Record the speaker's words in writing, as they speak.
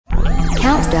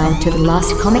countdown to the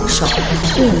last comic shop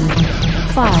in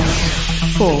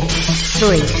 5, 4,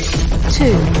 3,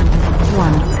 2,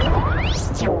 1.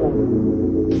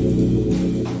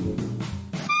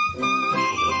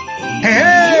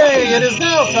 Hey, it is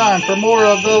now time for more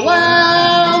of the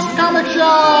last comic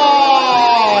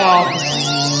shop!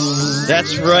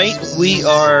 That's right. We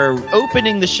are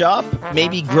opening the shop,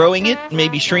 maybe growing it,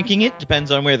 maybe shrinking it,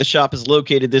 depends on where the shop is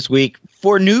located this week,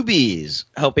 for newbies,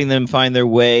 helping them find their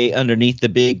way underneath the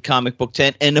big comic book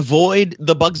tent and avoid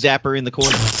the bug zapper in the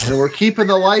corner. And we're keeping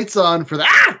the lights on for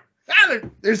that.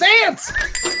 There's ants!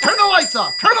 Turn the lights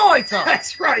off! Turn the lights off!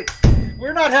 That's right.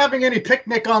 We're not having any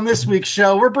picnic on this week's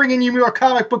show. We're bringing you more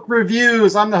comic book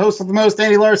reviews. I'm the host of the most,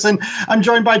 Andy Larson. I'm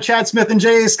joined by Chad Smith and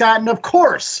J.A. Scott. And, of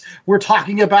course, we're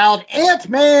talking about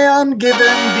Ant-Man, given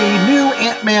the new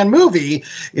Ant-Man movie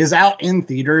is out in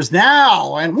theaters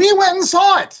now. And we went and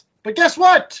saw it. But guess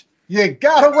what? You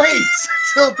gotta wait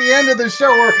till the end of the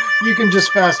show, or you can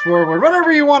just fast forward,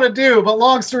 whatever you want to do. But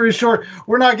long story short,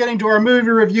 we're not getting to our movie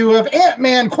review of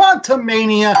Ant-Man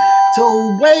Quantumania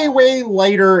till way, way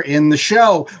later in the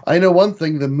show. I know one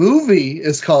thing. The movie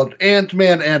is called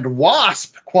Ant-Man and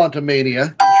Wasp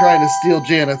Quantumania, trying to steal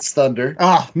Janet's thunder.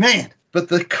 Oh, man. But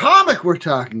the comic we're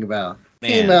talking about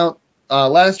came out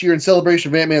last year in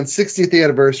celebration of Ant-Man's 60th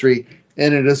anniversary,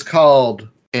 and it is called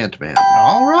Ant-Man.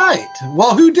 All right.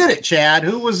 Well, who did it, Chad?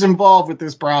 Who was involved with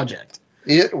this project?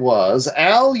 It was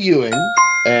Al Ewing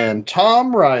and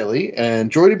Tom Reilly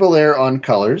and Jordi Belair on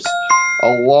colors,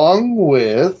 along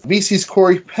with VC's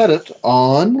Corey Pettit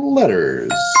on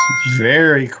letters.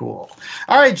 Very cool.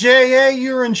 All right, J.A.,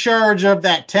 you're in charge of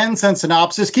that 10-cent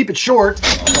synopsis. Keep it short,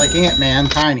 like Ant-Man,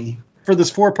 tiny, for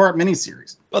this 4-part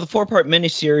miniseries. Well, the 4-part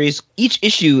miniseries, each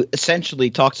issue essentially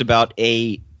talks about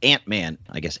a Ant-Man,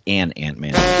 I guess an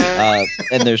Ant-Man,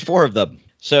 and there's 4 of them.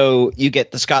 So you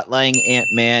get the Scott Lang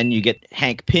Ant-Man, you get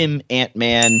Hank Pym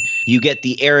Ant-Man, you get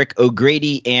the Eric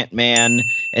O'Grady Ant-Man,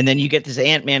 and then you get this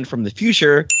Ant-Man from the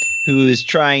future who is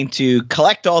trying to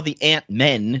collect all the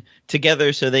Ant-Men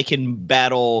together so they can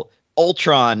battle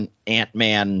Ultron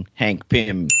Ant-Man, Hank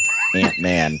Pym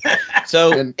Ant-Man.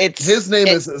 So and his name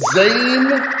is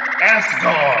Zane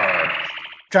Asgard.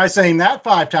 Try saying that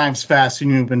 5 times fast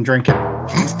when you've been drinking.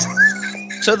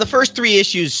 So the first 3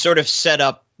 issues sort of set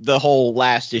up the whole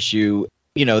last issue.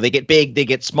 You know, they get big, they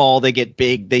get small, they get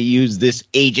big. They use this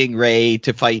aging ray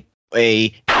to fight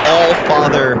a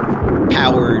all-father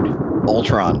powered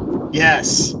Ultron.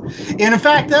 Yes. And in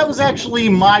fact, that was actually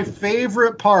my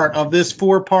favorite part of this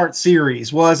 4-part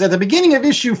series, was at the beginning of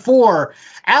issue 4,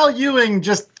 Al Ewing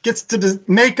just gets to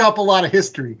make up a lot of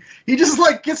history. He just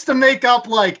gets to make up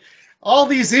all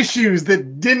these issues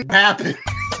that didn't happen.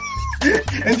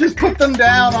 And just put them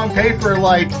down on paper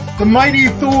like the Mighty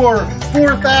Thor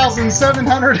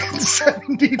 4774.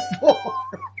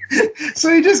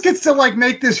 So he just gets to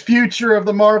make this future of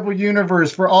the Marvel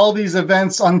Universe where all these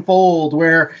events unfold,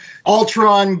 where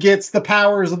Ultron gets the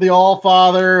powers of the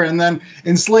All-Father and then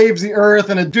enslaves the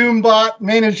Earth, and a Doombot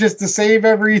manages to save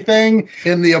everything.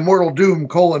 In the Immortal Doom,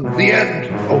 the end,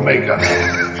 Omega.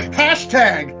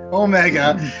 Hashtag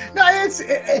Omega. No,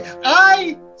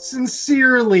 I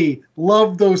sincerely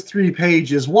love those 3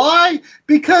 pages. Why?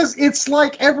 Because it's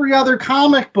like every other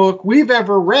comic book we've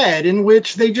ever read in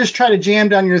which they just try to jam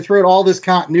down your throat all this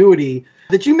continuity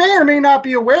that you may or may not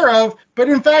be aware of, but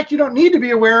in fact you don't need to be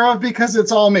aware of because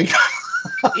it's all made up.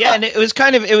 Yeah, and it was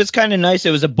kind of nice.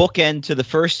 It was a bookend to the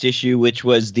first issue, which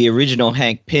was the original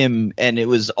Hank Pym, and it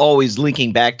was always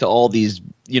linking back to all these,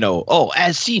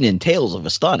 as seen in Tales of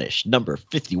Astonish, number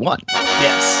 51.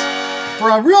 Yes. For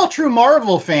a real true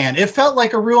Marvel fan, it felt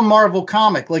like a real Marvel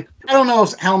comic. I don't know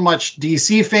how much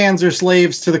DC fans are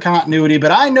slaves to the continuity,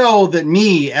 but I know that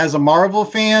me, as a Marvel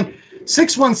fan,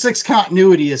 616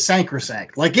 continuity is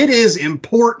sacrosanct. It is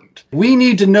important. We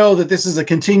need to know that this is a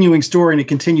continuing story and a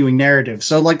continuing narrative.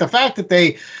 So, the fact that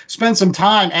they spent some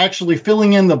time actually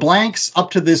filling in the blanks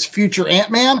up to this future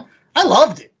Ant-Man, I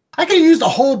loved it. I could have used a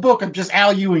whole book of just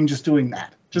Al Ewing just doing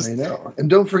that. I know. And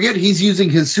don't forget, he's using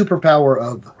his superpower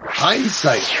of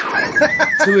hindsight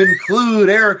to include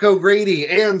Eric O'Grady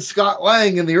and Scott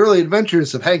Lang in the early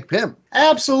adventures of Hank Pym.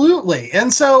 Absolutely.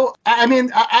 And so,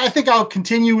 I think I'll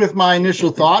continue with my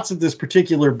initial thoughts of this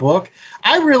particular book.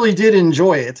 I really did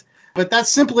enjoy it, but that's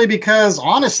simply because,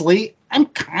 honestly, I'm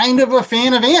kind of a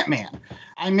fan of Ant-Man.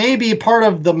 I may be part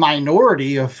of the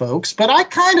minority of folks, but I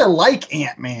kind of like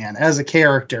Ant-Man as a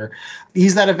character.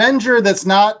 He's that Avenger that's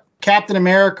not Captain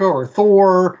America or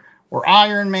Thor or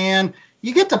Iron Man.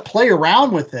 You get to play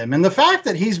around with him. And the fact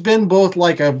that he's been both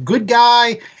a good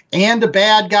guy and a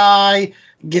bad guy,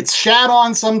 gets shat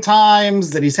on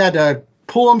sometimes, that he's had to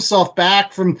pull himself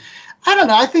back from. I don't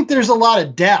know. I think there's a lot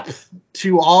of depth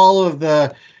to all of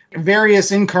the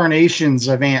various incarnations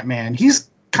of Ant-Man. He's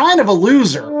kind of a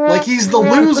loser. Like, he's the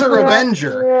loser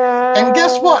Avenger. And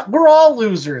guess what? We're all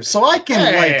losers. So I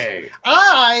can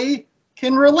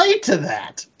relate to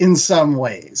that in some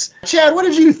ways. Chad, what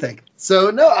did you think?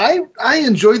 So, no, I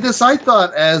enjoyed this. I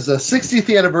thought as a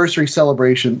 60th anniversary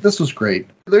celebration, this was great.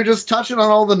 They're just touching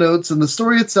on all the notes, and the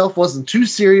story itself wasn't too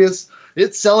serious.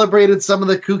 It celebrated some of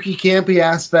the kooky, campy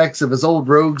aspects of his old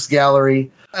rogues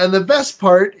gallery. And the best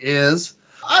part is,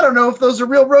 I don't know if those are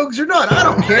real rogues or not. I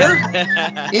don't care.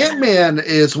 Ant-Man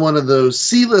is one of those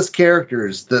C-list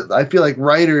characters that I feel like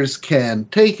writers can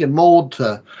take and mold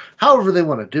to however they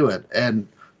want to do it. And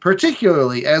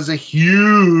particularly as a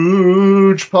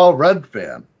huge Paul Rudd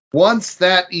fan, once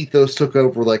that ethos took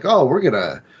over, like, oh, we're going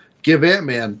to give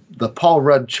Ant-Man the Paul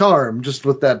Rudd charm just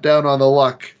with that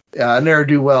down-on-the-luck,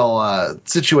 ne'er-do-well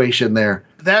situation there.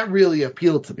 That really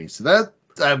appealed to me. So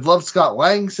I've loved Scott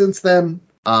Lang since then.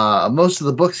 Most of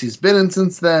the books he's been in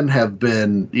since then have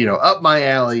been, up my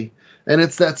alley. And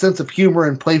it's that sense of humor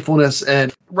and playfulness,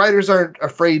 and writers aren't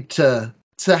afraid to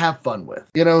have fun with.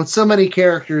 So many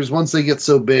characters, once they get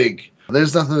so big,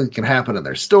 there's nothing that can happen in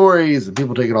their stories, and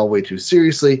people take it all way too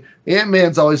seriously.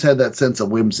 Ant-Man's always had that sense of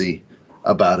whimsy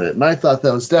about it, and I thought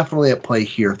that was definitely at play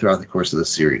here throughout the course of the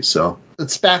series. So it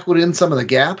spackled in some of the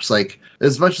gaps. Like,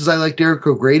 as much as I liked Eric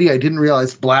O'Grady, I didn't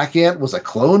realize Black Ant was a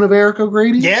clone of Eric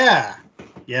O'Grady. Yeah,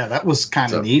 that was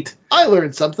kind of neat. I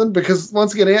learned something because,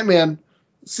 once again, Ant-Man,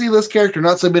 C-list character,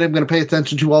 not somebody I'm going to pay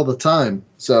attention to all the time.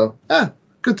 So,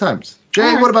 good times.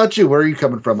 Jay, What about you? Where are you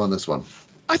coming from on this one?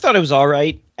 I thought it was all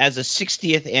right. As a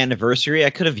 60th anniversary, I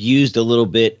could have used a little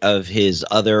bit of his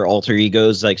other alter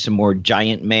egos, like some more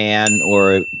Giant Man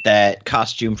or that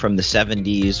costume from the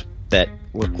 70s that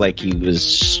looked like he was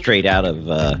straight out of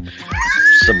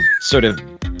some sort of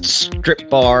strip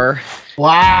bar.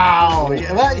 Wow.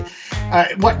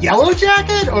 What, Yellow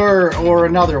Jacket or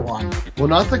another one? Well,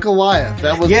 not the Goliath.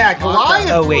 That was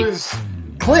Goliath was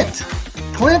Clint.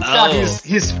 Clint got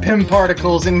his PIM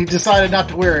particles, and he decided not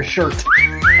to wear a shirt.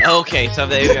 Okay, so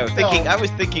there you go. I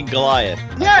was thinking Goliath.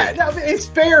 Yeah, no, it's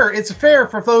fair. It's fair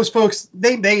for those folks.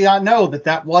 They know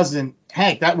that wasn't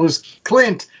Hank. That was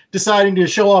Clint deciding to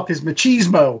show off his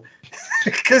machismo.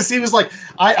 Because he was like,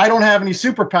 I don't have any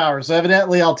superpowers. So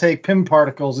evidently, I'll take PIM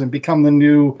particles and become the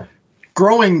new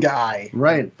growing guy.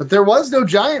 Right. But there was no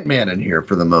Giant Man in here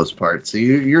for the most part. So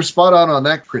you're spot on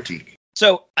that critique.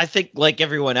 So I think, like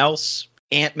everyone else,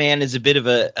 Ant-Man is a bit of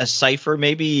a cipher.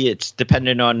 Maybe it's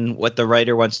dependent on what the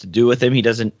writer wants to do with him. He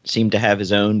doesn't seem to have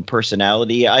his own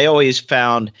personality. I always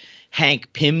found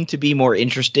Hank Pym to be more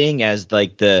interesting as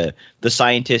like the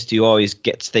scientist who always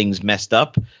gets things messed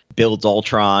up, builds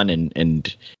Ultron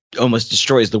and almost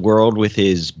destroys the world with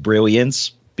his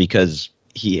brilliance because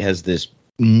he has this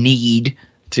need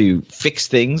to fix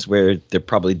things where there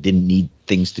probably didn't need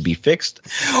things to be fixed.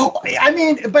 I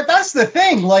mean, but that's the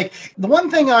thing. Like, the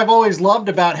one thing I've always loved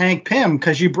about Hank Pym,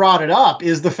 because you brought it up,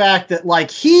 is the fact that,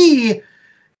 like, he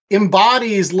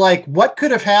embodies, like, what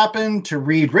could have happened to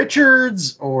Reed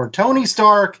Richards or Tony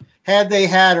Stark had they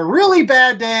had a really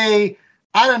bad day.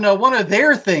 I don't know, one of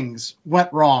their things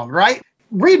went wrong, right?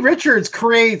 Reed Richards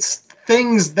creates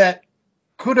things that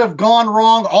could have gone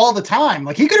wrong all the time.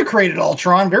 Like, he could have created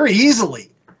Ultron very easily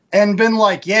and been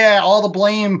like, yeah, all the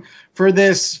blame for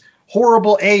this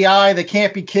horrible AI that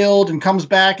can't be killed and comes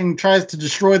back and tries to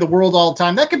destroy the world all the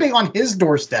time. That could be on his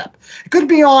doorstep. It could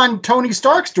be on Tony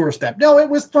Stark's doorstep. No, it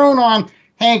was thrown on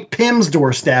Hank Pym's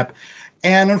doorstep.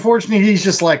 And unfortunately, he's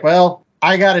just like, well,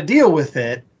 I got to deal with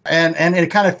it. And it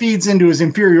kind of feeds into his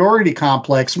inferiority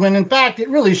complex when, in fact, it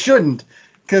really shouldn't,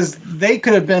 because they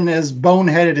could have been as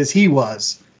boneheaded as he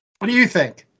was. What do you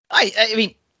think? I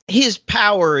mean, his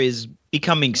power is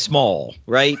becoming small,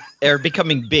 right? Or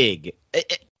becoming big.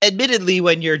 Admittedly,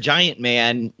 when you're a giant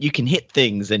man, you can hit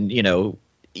things and, you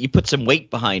put some weight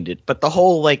behind it. But the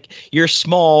whole, like, you're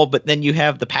small, but then you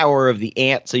have the power of the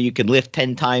ant so you can lift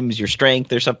 10 times your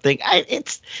strength or something.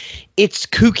 It's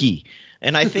kooky.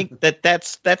 And I think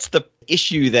that's the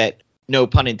issue that, no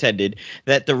pun intended,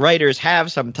 that the writers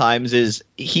have sometimes is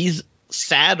he's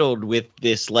saddled with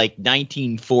this, like,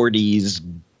 1940s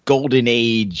golden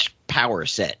age power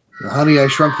set. Honey, I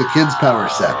Shrunk the Kids power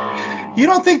set. You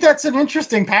don't think that's an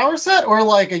interesting power set or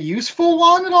like a useful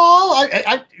one at all?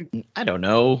 I don't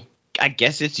know. I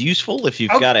guess it's useful if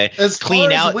you've got to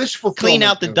clean out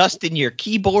the dust in your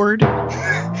keyboard.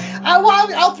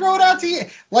 I'll throw it out to you.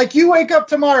 Like, you wake up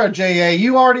tomorrow, J.A.,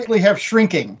 you already have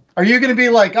shrinking. Are you going to be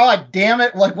like, oh, damn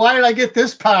it, like, why did I get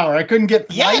this power? I couldn't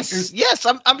get flight. Yes,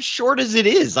 I'm short as it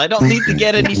is. I don't need to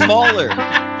get any smaller.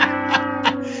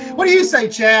 What do you say,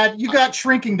 Chad? You got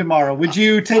shrinking tomorrow. Would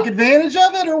you take advantage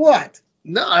of it or what?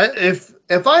 No, if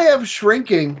I have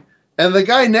shrinking and the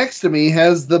guy next to me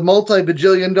has the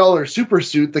multi-bajillion-dollar super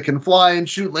suit that can fly and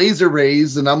shoot laser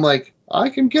rays, and I'm like, I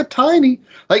can get tiny.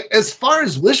 Like, as far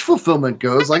as wish fulfillment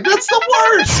goes, like, that's the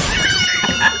worst.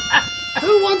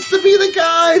 Who wants to be the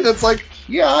guy that's like,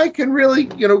 yeah, I can really,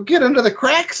 get into the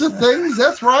cracks of things.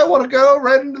 That's where I want to go,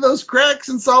 right into those cracks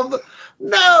and solve the...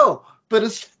 No! But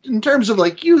it's in terms of,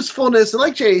 like, usefulness, and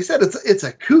like Jay said, it's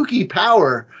a kooky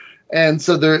power. And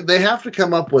so they have to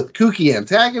come up with kooky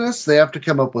antagonists. They have to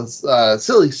come up with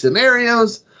silly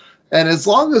scenarios. And as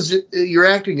long as you're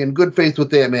acting in good faith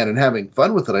with Ant-Man and having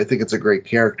fun with it, I think it's a great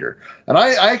character. And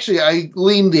I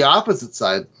lean the opposite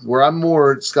side, where I'm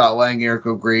more Scott Lang, Eric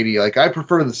O'Grady. Like, I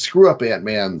prefer the screw-up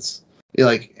Ant-Mans.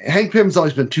 Like, Hank Pym's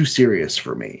always been too serious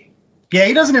for me. Yeah,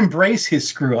 he doesn't embrace his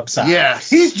screw-up side. Yes.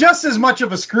 He's just as much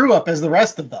of a screw-up as the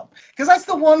rest of them. Because that's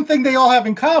the one thing they all have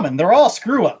in common. They're all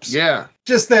screw-ups. Yeah.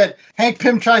 Just that Hank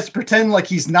Pym tries to pretend like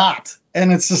he's not.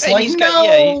 And it's just like, he's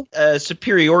no. got a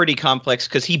superiority complex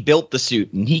because he built the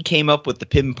suit and he came up with the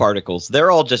Pym particles.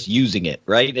 They're all just using it,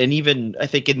 right? And even, I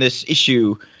think in this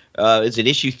issue, is it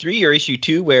issue 3 or issue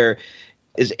 2, where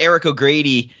is Eric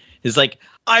O'Grady is like,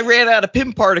 I ran out of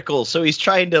Pym particles, so he's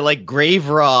trying to, like, grave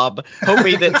rob,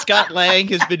 hoping that Scott Lang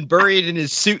has been buried in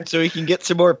his suit so he can get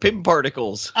some more Pym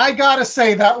particles. I gotta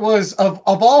say, that was, of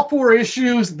all 4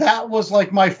 issues, that was,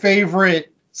 like, my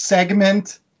favorite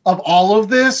segment of all of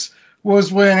this,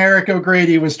 was when Eric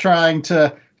O'Grady was trying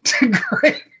to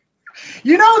grave...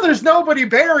 there's nobody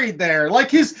buried there.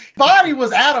 Like, his body was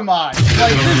atomized.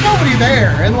 Like, there's nobody there.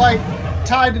 And, like,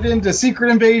 tied it into Secret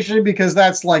Invasion because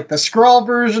that's, like, the Skrull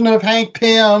version of Hank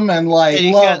Pym. And, like,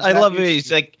 I love it.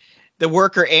 He's like, the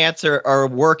worker ants are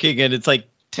working, and it's like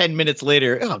 10 minutes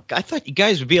later. Oh, I thought you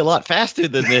guys would be a lot faster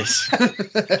than this.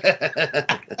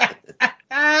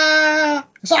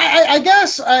 So I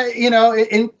guess,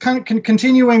 in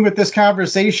continuing with this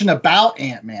conversation about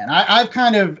Ant-Man, I've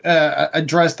kind of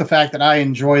addressed the fact that I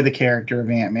enjoy the character of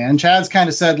Ant-Man. Chad's kind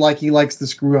of said, like, he likes the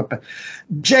screw up.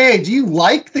 Jay, do you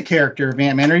like the character of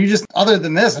Ant-Man? Or you just, other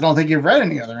than this, I don't think you've read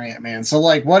any other Ant-Man. So,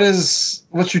 like,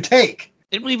 what's your take?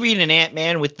 Didn't we read an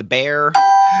Ant-Man with the bear?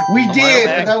 We did,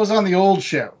 but that was on the old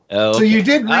show. Oh, okay. So you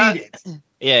did read it.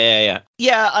 Yeah.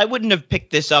 Yeah, I wouldn't have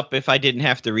picked this up if I didn't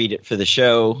have to read it for the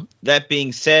show. That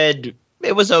being said,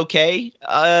 it was okay.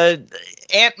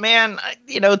 Ant-Man,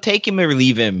 take him or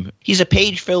leave him. He's a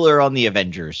page filler on the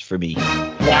Avengers for me.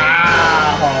 Wow.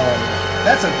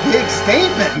 That's a big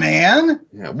statement, man.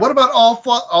 Yeah. What about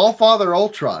All-Father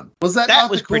Ultron? Was that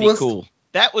not was the coolest? Pretty cool.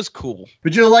 That was cool.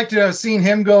 Would you like to have seen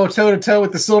him go toe-to-toe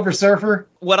with the Silver Surfer?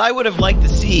 What I would have liked to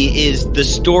see is the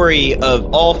story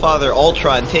of All-Father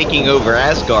Ultron taking over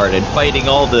Asgard and fighting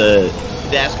all the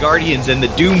Asgardians and the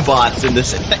Doombots. And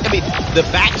the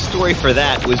backstory for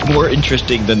that was more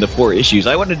interesting than the 4 issues.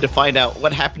 I wanted to find out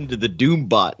what happened to the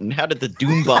Doombot and how did the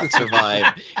Doombot survive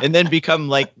and then become,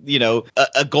 like,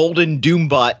 a golden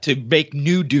Doombot to make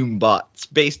new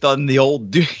Doombots based on the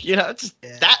old,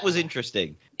 that was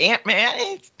interesting.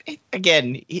 Ant-Man,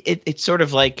 it's sort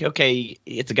of like, okay,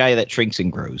 it's a guy that shrinks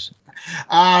and grows.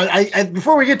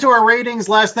 Before we get to our ratings,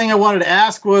 last thing I wanted to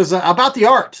ask was about the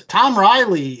art. Tom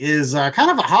Reilly is kind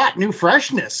of a hot new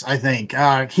freshness, I think.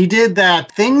 He did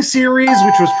that Thing series,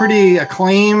 which was pretty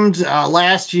acclaimed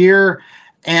last year.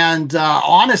 And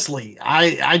honestly,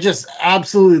 I just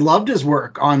absolutely loved his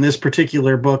work on this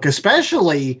particular book,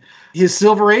 especially his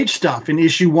Silver Age stuff in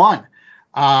issue 1.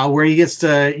 Where he gets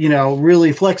to,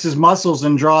 really flex his muscles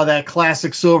and draw that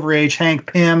classic Silver Age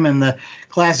Hank Pym and the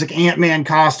classic Ant-Man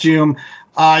costume.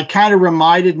 It kind of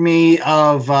reminded me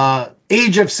of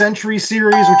Age of Century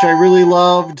series, which I really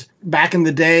loved back in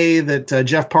the day that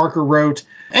Jeff Parker wrote.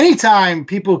 Anytime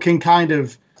people can kind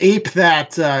of ape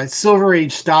that Silver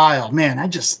Age style, man, I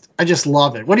just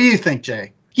love it. What do you think,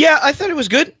 Jay? Yeah, I thought it was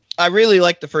good. I really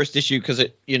liked the first issue because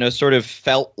it, sort of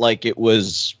felt like it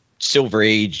was Silver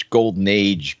Age, Golden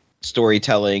Age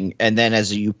storytelling, and then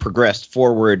as you progressed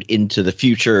forward into the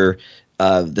future,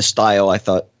 the style I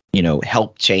thought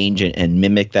helped change and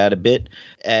mimic that a bit,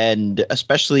 and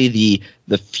especially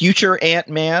the future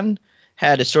Ant-Man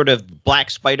had a sort of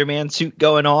black Spider-Man suit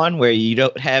going on where you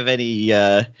don't have any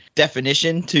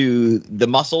definition to the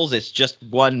muscles. It's just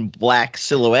one black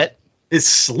silhouette. It's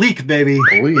sleek, baby.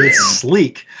 Oh, yeah. It's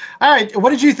sleek. All right, what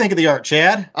did you think of the art,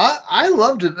 Chad? I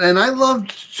loved it, and I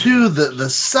loved, too, the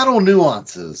subtle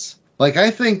nuances. Like,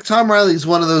 I think Tom Reilly is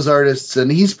one of those artists,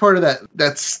 and he's part of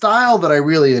that style that I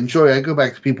really enjoy. I go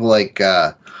back to people like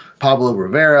Pablo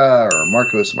Rivera or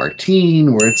Marcos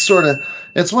Martin, where it's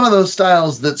one of those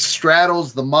styles that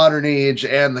straddles the modern age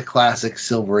and the classic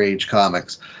Silver Age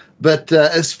comics. But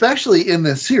especially in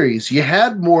this series, you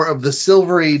had more of the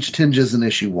Silver Age tinges in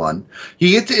issue 1.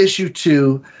 You get to issue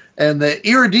 2, and the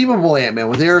Irredeemable Ant-Man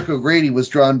with Eric O'Grady was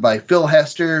drawn by Phil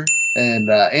Hester and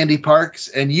Andy Parks,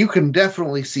 and you can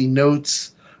definitely see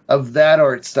notes of that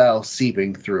art style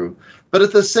seeping through. But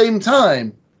at the same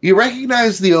time, you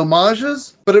recognize the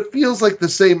homages, but it feels like the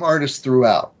same artist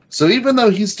throughout. So even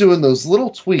though he's doing those little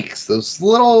tweaks, those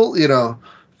little,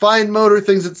 fine motor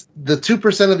things, it's the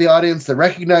 2% of the audience that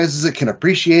recognizes it can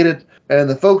appreciate it, and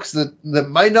the folks that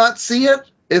might not see it,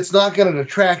 it's not going to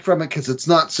detract from it because it's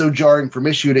not so jarring from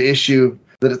issue to issue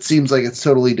that it seems like it's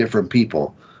totally different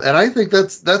people. And I think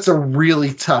that's a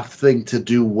really tough thing to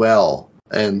do well.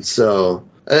 And so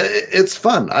it's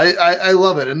fun. I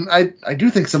love it. And I do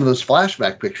think some of those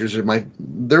flashback pictures are my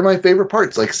favorite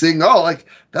parts. Like seeing, that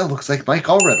looks like Mike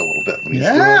Allred a little bit when he's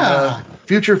doing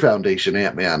Future Foundation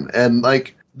Ant-Man. And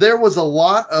there was a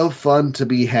lot of fun to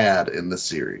be had in the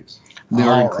series.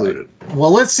 They're included. Right.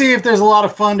 Well, let's see if there's a lot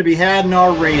of fun to be had in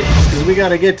our ratings, because we got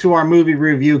to get to our movie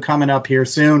review coming up here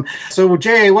soon. So,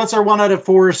 Jay, what's our 1 out of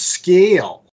 4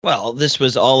 scale? Well, this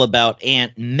was all about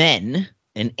Ant-Men,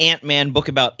 an Ant-Man book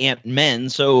about Ant-Men.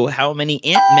 So how many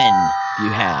Ant-Men do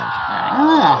you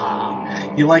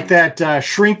have? You like that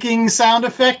shrinking sound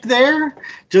effect there?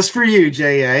 Just for you,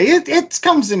 J.A. It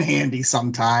comes in handy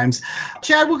sometimes.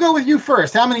 Chad, we'll go with you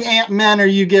first. How many Ant-Men are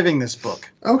you giving this book?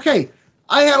 Okay.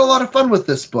 I had a lot of fun with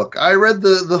this book. I read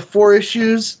the 4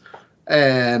 issues,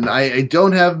 and I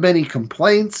don't have many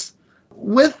complaints.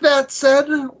 With that said,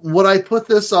 would I put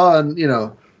this on,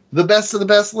 the best of the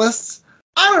best lists?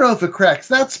 I don't know if it cracks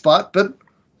that spot, but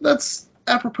that's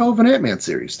apropos of an Ant-Man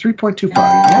series, 3.25.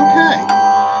 Okay.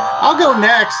 I'll go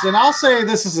next, and I'll say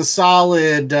this is a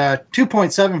solid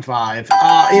 2.75.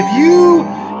 If you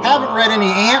haven't read any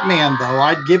Ant-Man, though,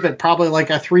 I'd give it probably like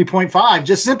a 3.5,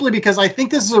 just simply because I think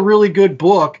this is a really good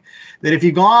book that if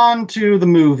you've gone to the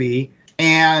movie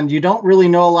and you don't really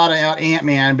know a lot about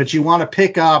Ant-Man, but you want to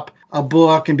pick up a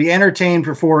book and be entertained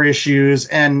for 4 issues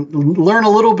and learn a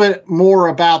little bit more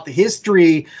about the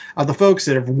history of the folks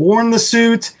that have worn the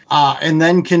suit, and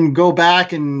then can go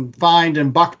back and find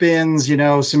in Buck Bins,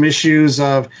 some issues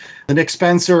of the Nick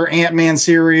Spencer Ant-Man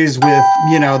series with,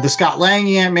 the Scott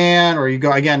Lang Ant-Man, or you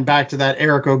go again back to that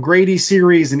Eric O'Grady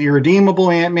series and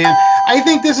Irredeemable Ant-Man. I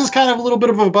think this is kind of a little bit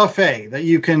of a buffet that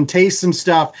you can taste some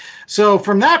stuff. So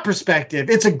from that perspective,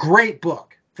 it's a great book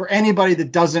for anybody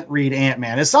that doesn't read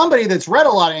Ant-Man. As somebody that's read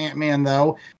a lot of Ant-Man,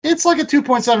 though, it's like a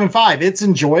 2.75. It's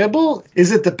enjoyable.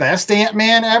 Is it the best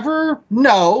Ant-Man ever?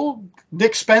 No.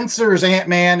 Nick Spencer's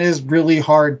Ant-Man is really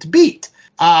hard to beat.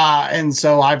 And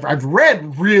so I've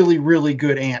read really, really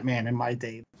good Ant-Man in my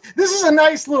day. This is a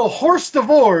nice little horse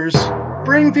divorce.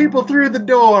 Bring people through the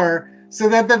door so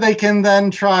that they can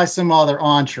then try some other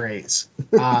entrees.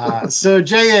 So,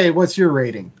 J.A., what's your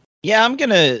rating? Yeah, I'm going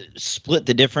to split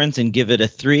the difference and give it a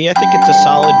 3. I think it's a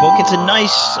solid book. It's a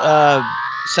nice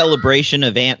celebration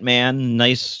of Ant-Man,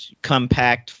 nice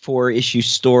compact 4-issue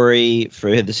story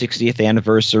for the 60th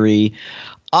anniversary.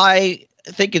 I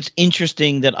think it's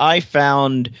interesting that I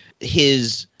found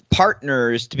his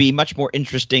partners to be much more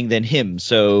interesting than him.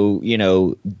 So,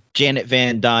 Janet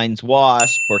Van Dyne's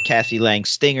Wasp or Cassie Lang's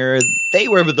Stinger, they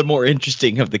were the more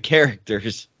interesting of the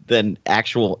characters than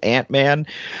actual Ant-Man,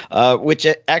 which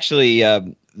actually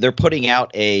they're putting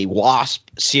out a Wasp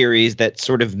series that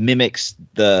sort of mimics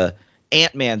the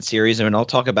Ant-Man series. I mean, I'll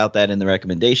talk about that in the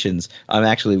recommendations. I'm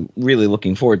actually really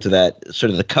looking forward to that. Sort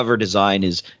of the cover design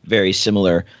is very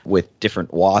similar with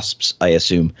different Wasps, I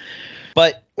assume.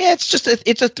 But yeah,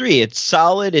 it's a 3. It's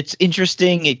solid. It's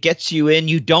interesting. It gets you in.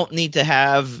 You don't need to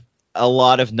have a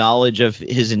lot of knowledge of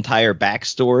his entire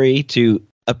backstory to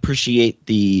appreciate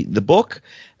the book.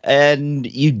 And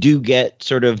you do get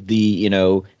sort of the,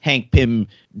 Hank Pym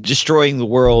destroying the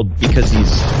world because he's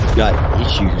got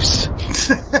issues.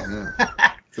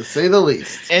 To say the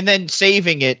least. And then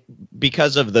saving it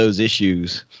because of those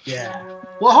issues. Yeah.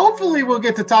 Well, hopefully we'll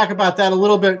get to talk about that a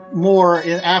little bit more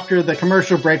after the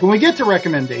commercial break. When we get to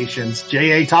recommendations,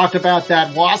 J.A. talked about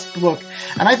that Wasp book.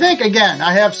 And I think, again,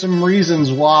 I have some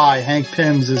reasons why Hank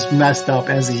Pym's is messed up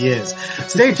as he is.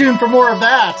 Stay tuned for more of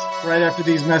that right after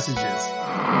these messages.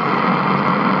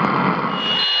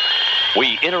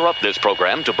 We interrupt this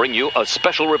program to bring you a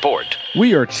special report.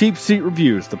 We are Cheap Seat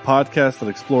Reviews, the podcast that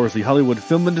explores the Hollywood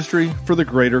film industry for the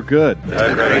greater good.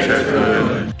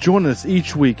 Join us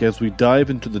each week as we dive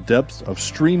into the depths of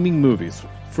streaming movies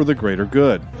for the greater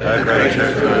good.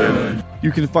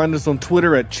 You can find us on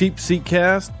Twitter at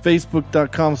CheapSeatCast,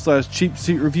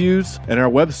 Facebook.com/CheapSeatReviews, and our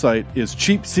website is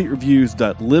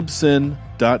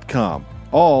cheapseatreviews.libsyn.com.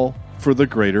 All for the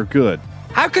greater good.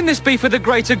 How can this be for the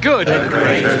greater good?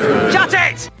 Shut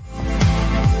it!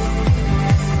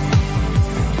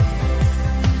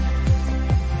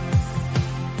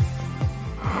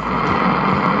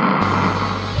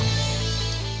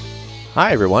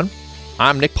 Hi everyone,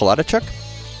 I'm Nick Palatichuk.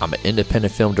 I'm an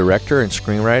independent film director and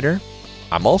screenwriter.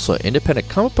 I'm also an independent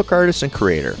comic book artist and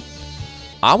creator.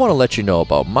 I want to let you know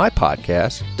about my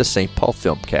podcast, the St. Paul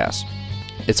Filmcast.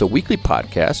 It's a weekly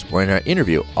podcast where I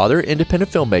interview other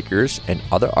independent filmmakers and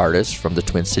other artists from the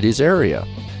Twin Cities area.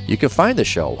 You can find the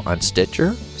show on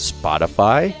Stitcher,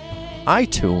 Spotify,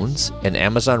 iTunes, and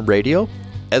Amazon Radio,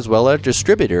 as well as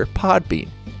distributor Podbean.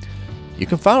 You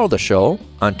can follow the show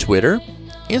on Twitter,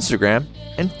 Instagram,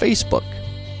 and Facebook.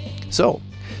 So,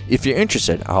 if you're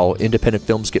interested in how independent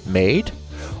films get made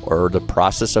or the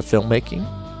process of filmmaking,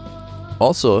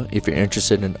 also if you're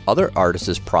interested in other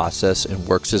artists' process and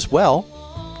works as well,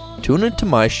 tune into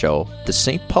my show, the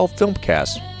St. Paul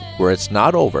Filmcast, where it's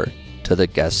not over till the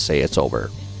guests say it's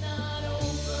over.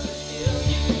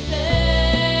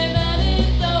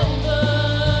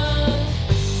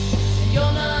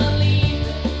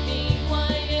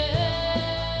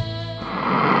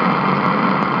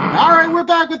 We're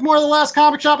back with more of The Last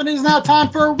Comic Shop, and it is now time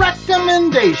for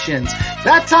recommendations.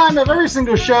 That time of every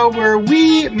single show where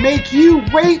we make you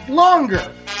wait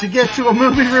longer to get to a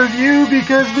movie review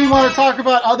because we want to talk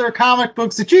about other comic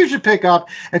books that you should pick up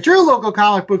at your local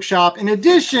comic book shop, in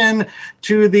addition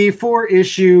to the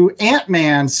 4-issue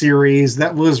Ant-Man series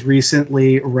that was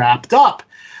recently wrapped up.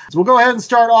 So we'll go ahead and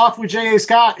start off with J.A.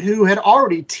 Scott, who had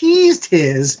already teased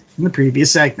his in the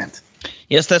previous segment.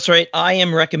 Yes, that's right. I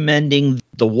am recommending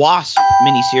the Wasp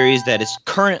miniseries that is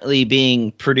currently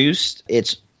being produced.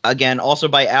 It's, again, also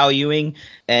by Al Ewing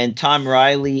and Tom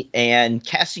Reilly and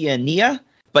Cassia Nia,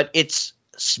 but it's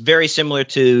very similar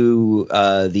to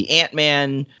the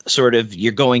Ant-Man, sort of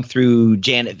you're going through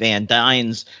Janet Van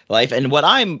Dyne's life. And what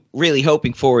I'm really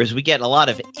hoping for is we get a lot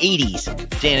of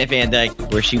 80s Janet Van Dyne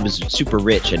where she was super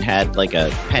rich and had like a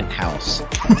penthouse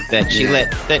that she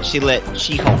let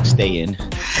She-Hulk stay in.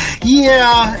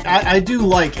 Yeah, I do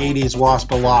like 80s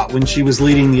Wasp a lot when she was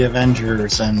leading the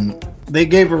Avengers, and they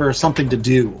gave her something to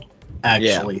do.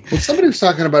 Actually, yeah. Well, somebody was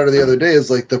talking about her the other day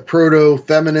as like the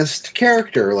proto-feminist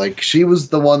character. Like she was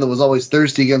the one that was always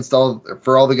thirsty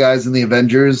for all the guys in the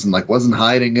Avengers, and like wasn't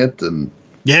hiding it. And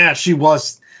yeah, she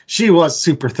was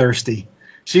super thirsty.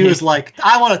 She was like,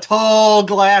 I want a tall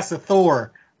glass of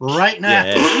Thor right now.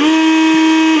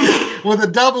 Yeah. With a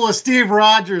double of Steve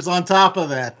Rogers on top of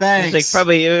that. Thanks. It's like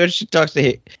probably she talks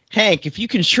to Hank. If you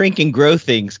can shrink and grow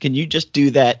things, can you just do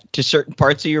that to certain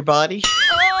parts of your body?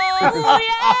 Oh,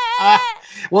 yeah.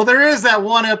 Well, there is that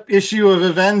one issue of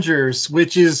Avengers,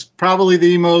 which is probably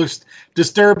the most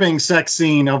disturbing sex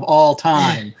scene of all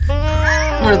time,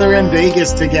 where they're in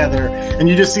Vegas together, and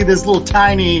you just see this little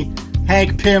tiny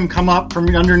Hank Pym come up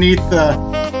from underneath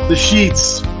the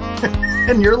sheets,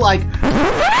 and you're like,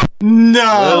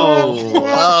 no.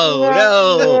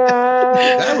 No.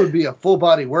 That would be a full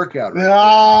body workout. Right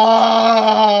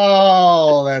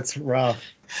Oh, that's rough.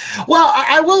 Well,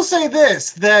 I will say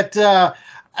this, that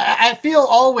I feel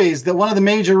always that one of the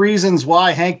major reasons why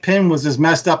Hank Pym was as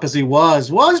messed up as he was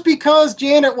because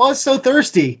Janet was so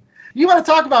thirsty. You want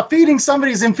to talk about feeding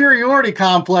somebody's inferiority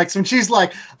complex when she's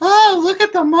like, oh, look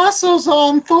at the muscles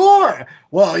on Thor.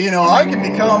 Well, I can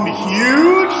become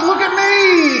huge. Look at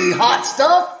me. Hot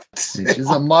stuff. She's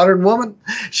a modern woman.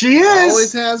 She is.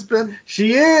 Always has been.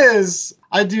 She is.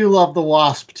 I do love the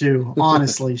Wasp, too,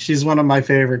 honestly. She's one of my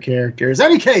favorite characters.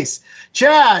 Any case,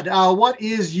 Chad, what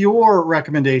is your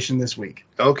recommendation this week?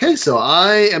 Okay, so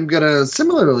I am going to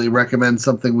similarly recommend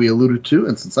something we alluded to,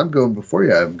 and since I'm going before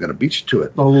you, I'm going to beat you to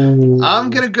it. Oh.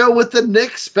 I'm going to go with the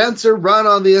Nick Spencer run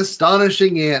on the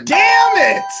Astonishing Ant. Damn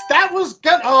it! That was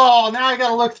good. Oh, now I got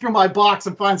to look through my box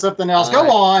and find something else. Go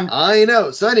on. I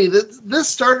know. So anyway, this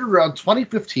started around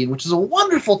 2015, which is a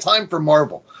wonderful time for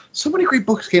Marvel. So many great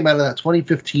books came out of that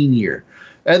 2015 year.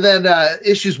 And then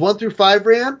issues 1 through 5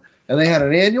 ran, and they had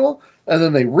an annual, and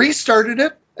then they restarted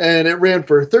it, and it ran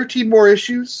for 13 more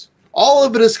issues. All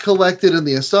of it is collected in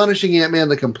the Astonishing Ant-Man,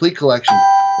 the Complete Collection.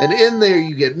 And in there,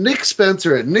 you get Nick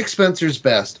Spencer at Nick Spencer's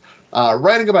best,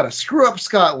 writing about a screw-up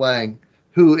Scott Lang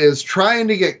who is trying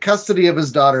to get custody of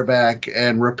his daughter back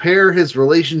and repair his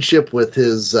relationship with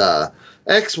his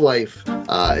ex-wife.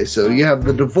 So you have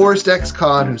the divorced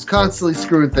ex-con who's constantly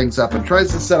screwing things up and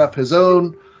tries to set up his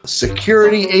own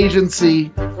security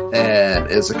agency and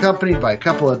is accompanied by a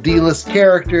couple of D-list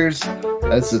characters.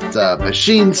 As it's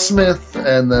Machine Smith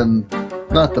and then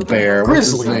not the bear.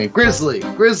 What's his name? Grizzly.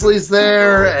 Grizzly's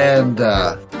there, and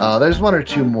there's one or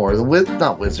two more.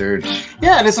 Not Wizard.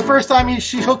 Yeah, and it's the first time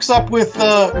she hooks up with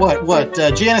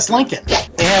Janice Lincoln.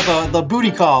 They have the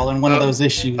booty call in one of those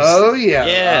issues. Oh yeah.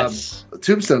 Yes.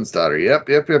 Tombstone's daughter. Yep.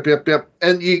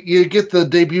 And you get the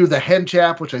debut of the Hen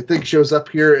Chap, which I think shows up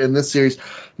here in this series.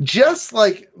 Just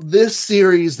like this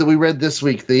series that we read this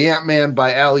week, The Ant-Man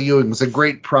by Al Ewing was a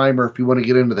great primer if you want to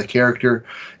get into the character.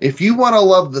 If you want to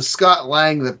love the Scott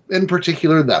Lang, in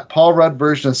particular that Paul Rudd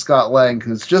version of Scott Lang,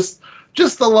 who's just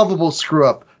the lovable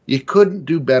screw-up, you couldn't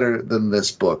do better than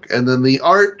this book. And then the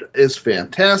art is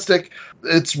fantastic.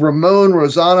 It's Ramon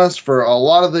Rosales for a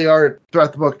lot of the art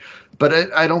throughout the book.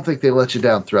 But I don't think they let you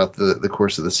down throughout the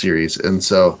course of the series. And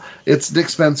so it's Nick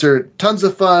Spencer. Tons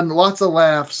of fun, lots of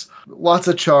laughs, lots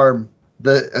of charm.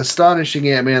 The Astonishing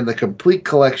Ant-Man, the complete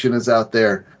collection is out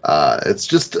there. It's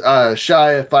just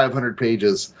shy of 500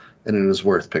 pages, and it is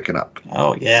worth picking up.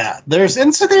 Oh, yeah. There's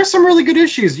some really good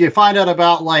issues. You find out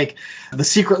about, like, the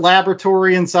secret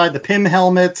laboratory inside the Pym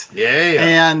helmet. Yeah.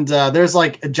 And there's,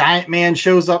 like, a Giant Man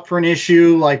shows up for an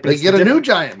issue. Like, they get a new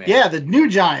Giant Man. Yeah, the new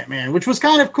Giant Man, which was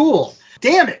kind of cool.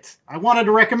 Damn it. I wanted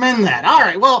to recommend that. All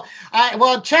right. Well,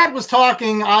 while Chad was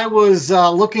talking, I was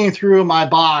looking through my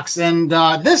box. And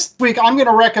this week, I'm going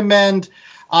to recommend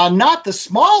not the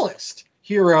smallest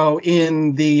hero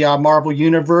in the Marvel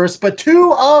Universe, but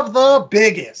two of the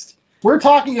biggest. We're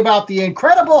talking about the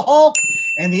Incredible Hulk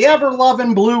and the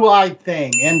ever-loving Blue-Eyed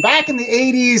Thing. And back in the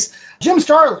 80s, Jim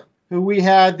Starlin, who we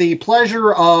had the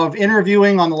pleasure of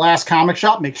interviewing on the Last Comic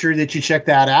Shop. Make sure that you check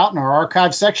that out in our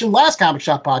archive section,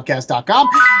 lastcomicshoppodcast.com.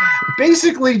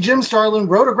 Basically, Jim Starlin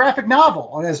wrote a graphic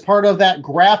novel as part of that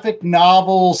graphic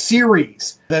novel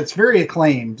series that's very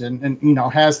acclaimed and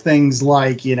has things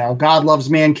like, God Loves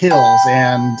Man Kills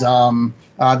and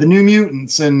The New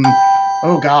Mutants and,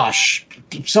 oh gosh,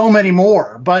 so many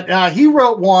more. But he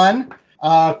wrote one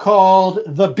called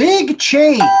The Big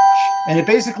Change. And it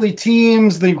basically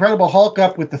teams the Incredible Hulk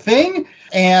up with the Thing,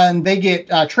 and they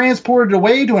get transported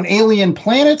away to an alien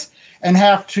planet and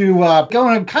have to go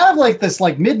on kind of like this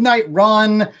midnight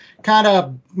run, kind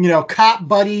of, cop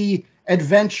buddy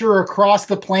adventure across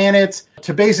the planet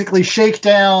to basically shake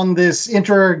down this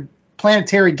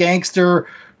interplanetary gangster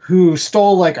who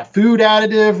stole like a food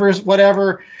additive or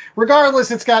whatever. Regardless,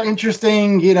 it's got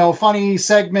interesting, funny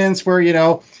segments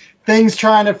where, Thing's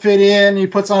trying to fit in. He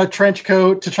puts on a trench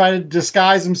coat to try to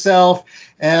disguise himself.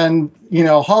 And,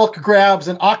 Hulk grabs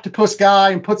an octopus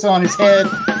guy and puts it on his head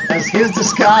as his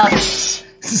disguise.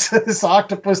 So this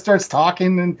octopus starts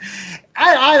talking. And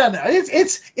I don't know.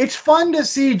 It's fun to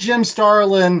see Jim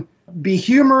Starlin be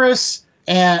humorous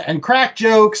and crack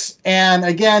jokes. And,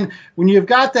 again, when you've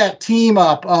got that team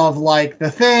up of, like,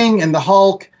 the Thing and the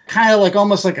Hulk, kind of like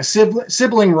almost like a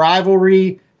sibling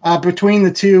rivalry between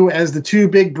the two as the two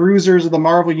big bruisers of the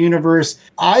Marvel Universe,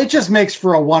 it just makes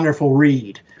for a wonderful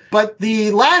read. But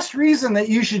the last reason that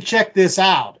you should check this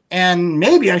out, and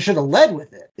maybe I should have led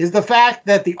with it, is the fact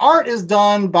that the art is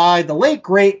done by the late,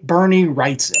 great Bernie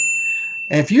Wrightson.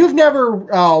 And if you've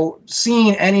never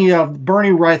seen any of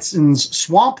Bernie Wrightson's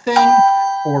Swamp Thing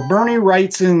or Bernie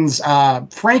Wrightson's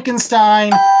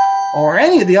Frankenstein or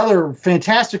any of the other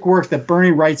fantastic work that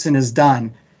Bernie Wrightson has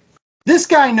done, this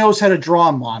guy knows how to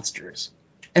draw monsters.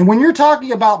 And when you're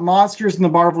talking about monsters in the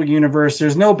Marvel Universe,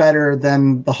 there's no better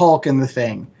than the Hulk and the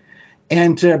Thing.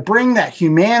 And to bring that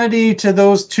humanity to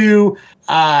those two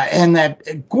and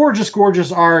that gorgeous,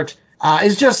 gorgeous art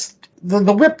is just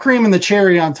the whipped cream and the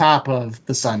cherry on top of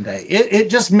the sundae.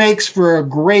 It just makes for a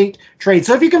great trade.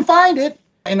 So if you can find it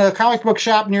in a comic book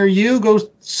shop near you, go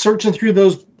searching through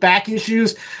those back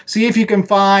issues, see if you can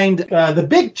find The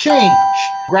Big Change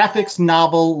graphics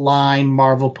novel line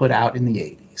Marvel put out in the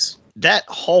 80s. That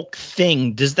Hulk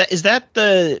Thing, is that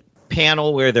the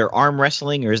panel where they're arm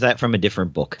wrestling, or is that from a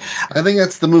different book? I think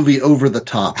that's the movie Over the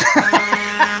Top.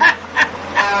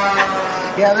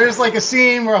 Yeah, there's like a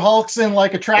scene where Hulk's in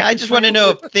like a track. Yeah, I just want to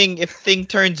know if Thing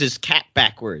turns his cat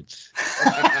backwards.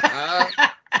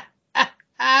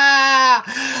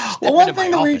 Well, one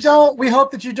thing that we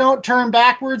hope that you don't turn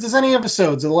backwards is any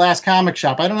episodes of the Last Comic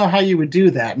Shop. I don't know how you would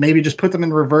do that. Maybe just put them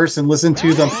in reverse and listen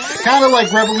to them. Kind of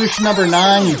like Revolution number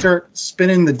 9, you start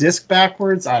spinning the disc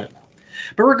backwards. I don't know.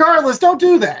 But regardless, don't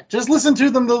do that. Just listen to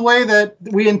them the way that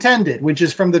we intended, which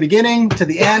is from the beginning to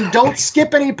the end. Don't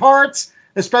skip any parts.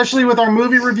 especially with our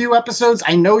movie review episodes.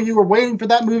 I know you were waiting for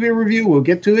that movie review. We'll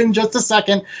get to it in just a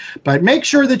second. But make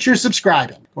sure that you're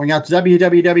subscribing. Going out to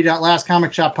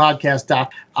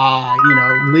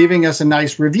www.lastcomicshoppodcast.com, leaving us a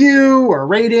nice review or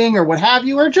rating or what have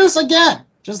you, or just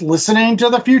listening to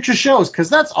the future shows, because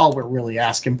that's all we're really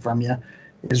asking from you,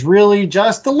 is really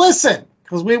just to listen,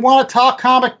 because we want to talk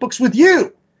comic books with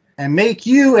you and make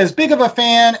you as big of a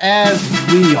fan as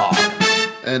we are.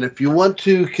 And if you want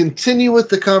to continue with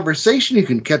the conversation, you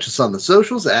can catch us on the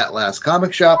socials at Last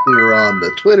Comic Shop. We're on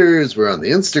the Twitters, we're on the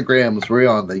Instagrams, we're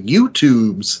on the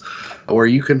YouTubes, where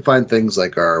you can find things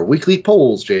like our weekly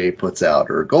polls Jay puts out,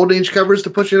 or Golden Age covers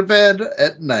to put you to bed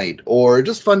at night, or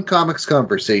just fun comics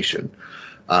conversation.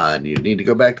 And you need to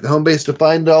go back to the home base to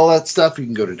find all that stuff. You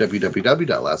can go to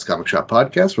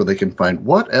www.lastcomicshoppodcast, where they can find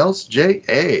what else,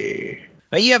 J.A.?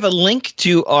 You have a link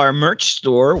to our merch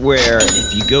store where,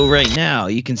 if you go right now,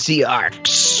 you can see our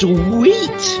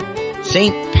sweet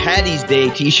St. Paddy's Day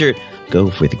t-shirt. Go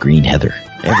for the green heather.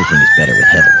 Everything is better with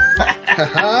heather.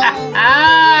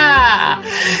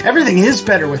 Everything is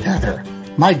better with heather.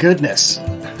 My goodness.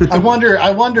 I wonder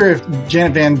if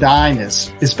Janet Van Dyne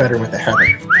is better with the heather.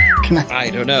 I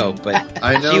don't know, but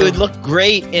I know. she would look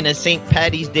great in a St.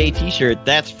 Paddy's Day t-shirt,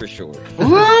 that's for sure.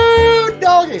 Woo,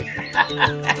 doggy!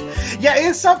 Yeah,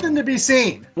 it's something to be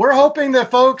seen. We're hoping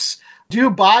that folks do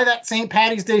buy that St.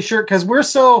 Paddy's Day shirt, because we're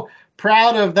so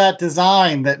proud of that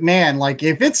design that, man, like,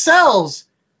 if it sells,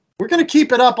 we're going to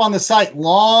keep it up on the site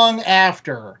long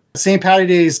after St.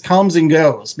 Paddy's Day comes and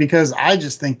goes, because I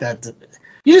just think that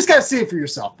you just got to see it for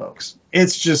yourself, folks.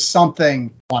 It's just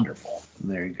something wonderful.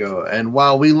 There you go. And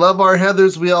while we love our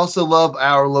Heathers, we also love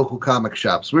our local comic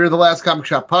shops. We're the Last Comic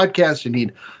Shop podcast you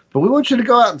need, but we want you to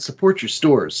go out and support your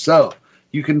stores. So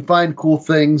you can find cool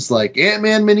things like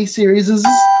Ant-Man miniseries.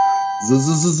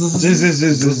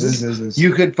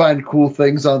 You could find cool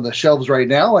things on the shelves right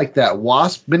now, like that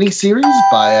Wasp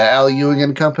miniseries by Al Ewing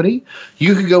and Company.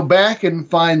 You could go back and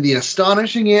find the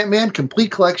Astonishing Ant-Man complete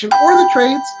collection, or the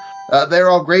trades. They're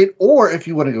all great. Or if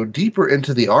you want to go deeper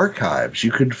into the archives,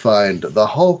 you could find the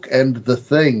Hulk and the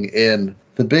Thing in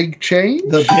The Big Change.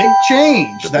 The Big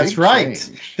Change. That's right.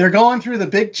 Change. They're going through the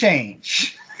Big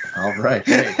Change. All right.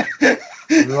 Hey,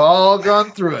 we've all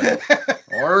gone through it.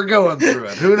 Or going through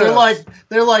it. Who knows?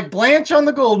 They're like Blanche on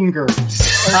the Golden Girls.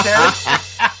 Okay?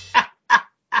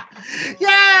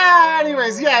 Yeah,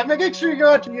 anyways, make sure you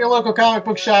go out to your local comic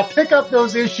book shop, pick up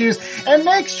those issues, and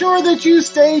make sure that you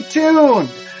stay tuned.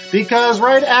 Because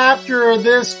right after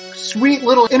this sweet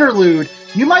little interlude,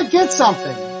 you might get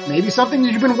something. Maybe something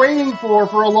that you've been waiting for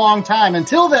a long time.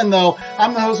 Until then, though,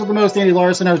 I'm the host of the most, Andy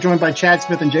Larson. I was joined by Chad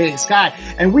Smith and J.A. Scott.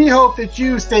 And we hope that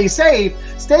you stay safe,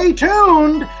 stay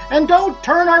tuned, and don't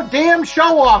turn our damn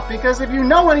show off. Because if you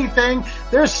know anything,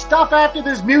 there's stuff after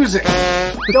this music.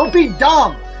 Don't be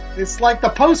dumb. It's like the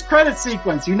post-credit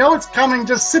sequence. You know it's coming.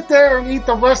 Just sit there and eat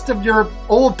the rest of your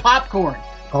old popcorn.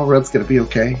 Paul Rudd's going to be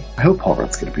okay. I hope Paul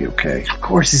Rudd's going to be okay. Of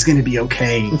course he's going to be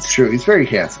okay. It's true. He's very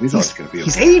handsome. He's always going to be okay.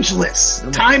 He's ageless,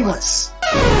 timeless.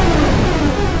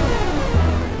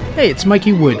 Hey, it's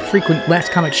Mikey Wood, frequent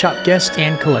Last Comic Shop guest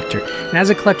and collector. And as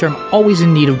a collector, I'm always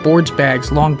in need of boards,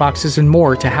 bags, long boxes, and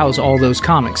more to house all those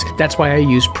comics. That's why I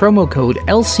use promo code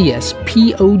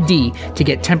LCSPOD to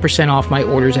get 10% off my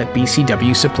orders at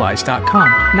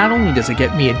BCWSupplies.com. Not only does it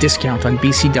get me a discount on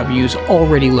BCW's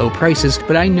already low prices,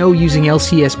 but I know using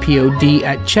LCSPOD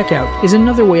at checkout is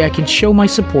another way I can show my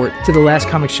support to the Last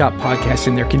Comic Shop podcast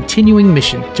in their continuing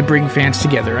mission to bring fans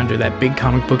together under that big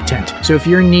comic book tent. So if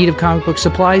you're in need of comic book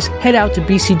supplies, head out to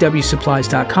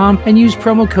BCWSupplies.com and use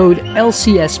promo code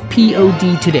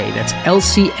LCSPOD today. That's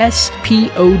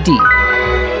LCSPOD.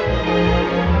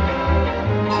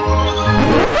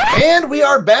 And we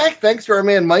are back. Thanks to our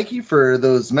man Mikey for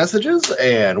those messages.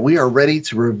 And we are ready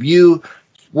to review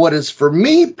what is, for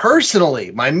me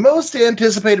personally, my most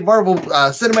anticipated Marvel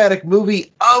cinematic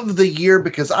movie of the year,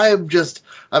 because I'm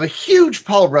a huge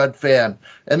Paul Rudd fan.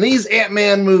 And these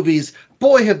Ant-Man movies,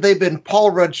 boy, have they been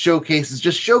Paul Rudd showcases,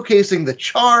 just showcasing the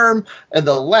charm and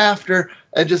the laughter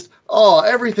and just,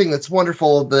 everything that's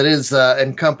wonderful that is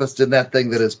encompassed in that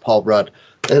thing that is Paul Rudd.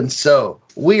 And so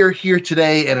we are here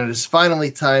today, and it is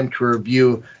finally time to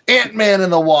review Ant-Man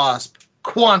and the Wasp,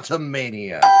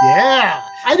 Quantumania. Yeah.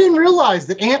 I didn't realize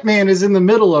that Ant-Man is in the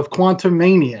middle of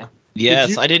Quantumania.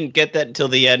 Yes, I didn't get that until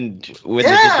the end when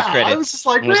they did the credits. I was just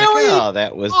like, really? Look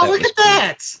that was at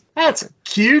that. That's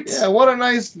cute. Yeah, what a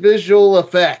nice visual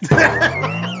effect.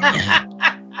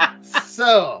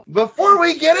 So, before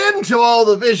we get into all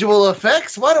the visual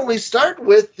effects, why don't we start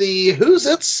with the Who's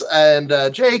It's? And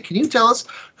Jay, can you tell us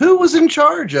who was in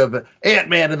charge of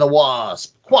Ant-Man and the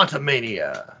Wasp,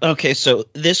 Quantumania. Okay, so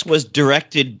this was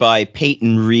directed by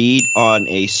Peyton Reed on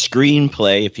a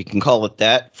screenplay, if you can call it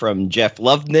that, from Jeff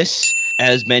Loveness.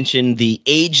 As mentioned, the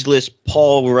ageless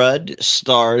Paul Rudd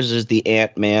stars as the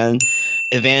Ant-Man.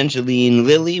 Evangeline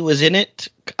Lilly was in it,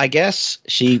 I guess.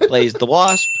 She plays the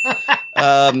Wasp.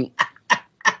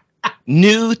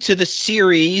 New to the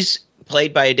series,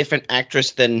 played by a different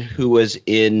actress than who was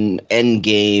in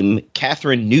Endgame.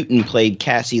 Catherine Newton played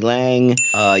Cassie Lang.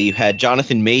 You had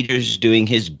Jonathan Majors doing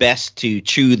his best to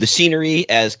chew the scenery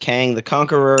as Kang the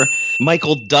Conqueror.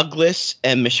 Michael Douglas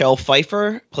and Michelle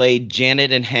Pfieffer played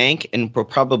Janet and Hank, and were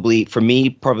probably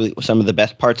some of the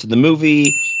best parts of the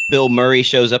movie. Bill Murray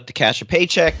shows up to cash a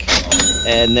paycheck,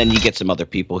 and then you get some other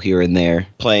people here and there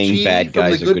playing bad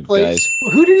guys or good guys.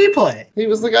 Who did he play? He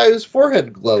was the guy whose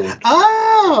forehead glowed.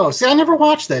 Oh, see, I never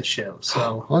watched that show.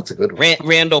 So that's a good one.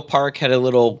 Randall Park had a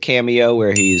little cameo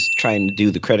where he's trying to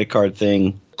do the credit card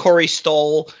thing. Corey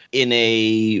Stoll in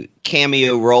a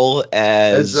cameo role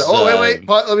as... wait.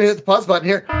 Let me hit the pause button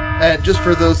here. And just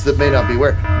for those that may not be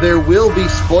aware, there will be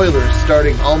spoilers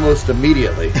starting almost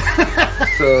immediately.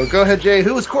 So go ahead, Jay.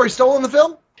 Who was Corey Stoll in the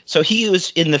film? So he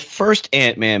was in the first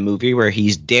Ant-Man movie where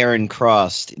he's Darren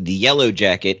Cross, the Yellow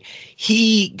Jacket.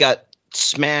 He got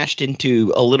smashed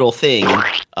into a little thing,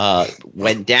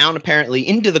 went down apparently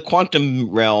into the quantum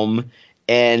realm,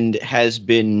 and has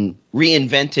been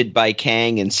reinvented by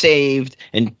Kang and saved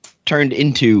and turned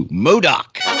into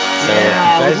MODOK. So you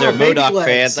guys are MODOK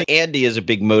fans. Andy is a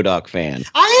big MODOK fan.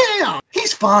 I am.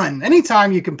 He's fun.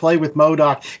 Anytime you can play with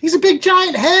MODOK. He's a big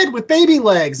giant head with baby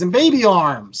legs and baby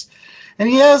arms. And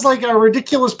he has like a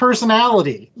ridiculous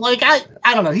personality. Like,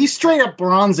 I don't know. He's straight up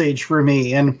Bronze Age for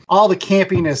me, and all the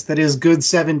campiness that is good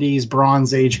 70s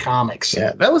Bronze Age comics.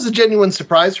 Yeah, that was a genuine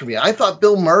surprise for me. I thought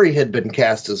Bill Murray had been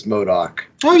cast as MODOK.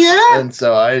 Oh, yeah? And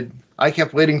so I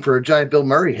kept waiting for a giant Bill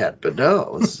Murray head, but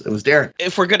no, it was Darren.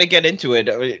 If we're going to get into it,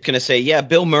 I'm going to say, yeah,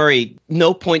 Bill Murray,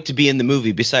 no point to be in the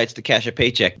movie besides to cash a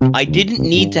paycheck. I didn't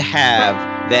need to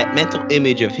have that mental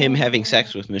image of him having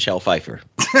sex with Michelle Pfieffer.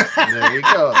 There you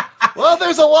go. Well,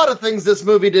 there's a lot of things this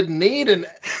movie didn't need, and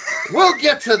we'll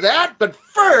get to that. But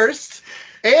first,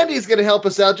 Andy's going to help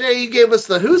us out. Jay, you gave us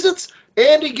the who's-its.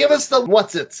 Andy, give us the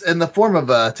what's-its in the form of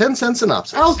a 10-cent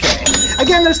synopsis. Okay.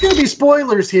 Again, there's going to be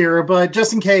spoilers here, but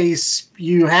just in case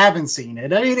you haven't seen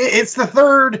it. I mean, it's the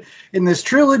third in this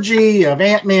trilogy of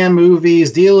Ant-Man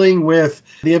movies dealing with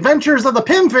the adventures of the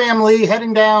Pym family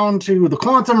heading down to the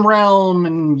quantum realm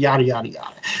and yada, yada,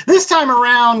 yada. This time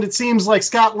around, it seems like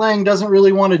Scott Lang doesn't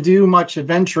really want to do much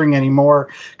adventuring anymore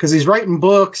because he's writing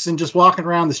books and just walking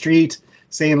around the street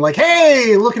saying like,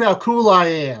 hey, look at how cool I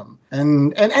am.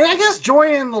 And I guess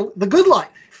joining the good life.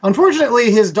 Unfortunately,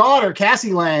 his daughter,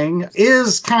 Cassie Lang,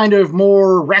 is kind of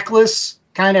more reckless,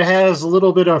 kind of has a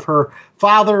little bit of her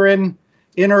father in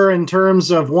her in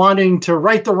terms of wanting to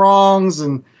right the wrongs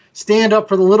and stand up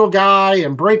for the little guy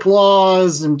and break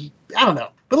laws and I don't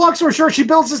know. But long story short, she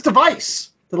builds this device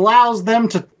that allows them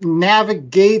to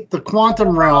navigate the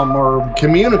quantum realm or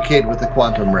communicate with the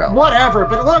quantum realm. Whatever.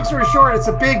 But long story short, it's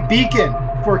a big beacon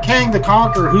for Kang the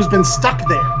Conqueror who's been stuck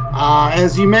there.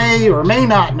 As you may or may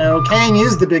not know, Kang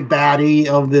is the big baddie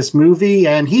of this movie,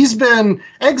 and he's been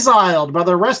exiled by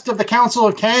the rest of the Council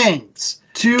of Kangs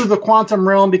to the quantum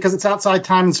realm because it's outside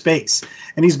time and space.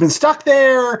 And he's been stuck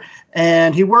there,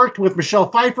 and he worked with Michelle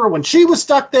Pfieffer when she was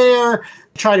stuck there,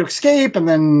 tried to escape, and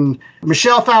then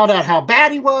Michelle found out how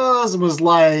bad he was and was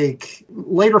like,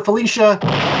 later Felicia,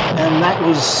 and that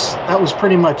was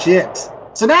pretty much it.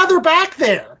 So now they're back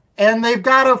there, and they've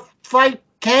got to fight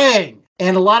Kang.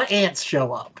 And a lot of ants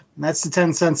show up. And that's the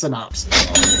 10-cent synopsis.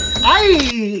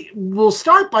 I will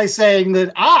start by saying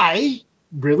that I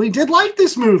really did like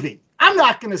this movie. I'm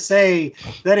not going to say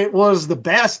that it was the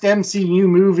best MCU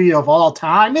movie of all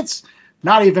time. It's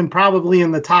not even probably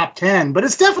in the top 10, but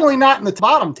it's definitely not in the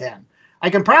bottom 10. I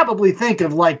can probably think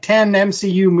of like 10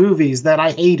 MCU movies that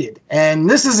I hated. And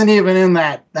this isn't even in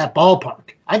that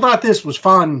ballpark. I thought this was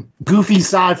fun, goofy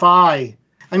sci-fi.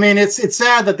 I mean, it's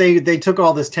sad that they took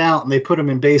all this talent and they put them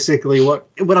in basically what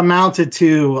amounted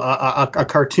to a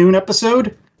cartoon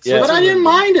episode. Yeah, but I didn't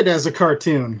mind it as a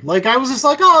cartoon. Like, I was just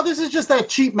like, oh, this is just that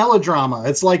cheap melodrama.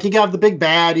 It's like you got the big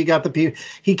bad, you got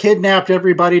he kidnapped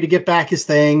everybody to get back his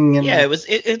thing. And yeah,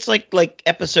 it's like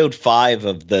episode 5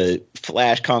 of the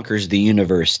Flash Conquers the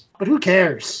Universe. But who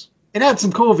cares? It had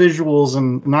some cool visuals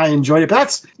and I enjoyed it. But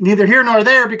that's neither here nor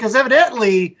there because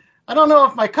evidently, I don't know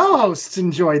if my co-hosts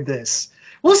enjoyed this.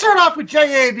 We'll start off with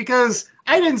J.A. because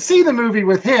I didn't see the movie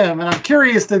with him, and I'm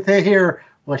curious to hear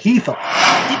what he thought.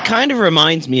 It kind of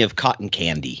reminds me of Cotton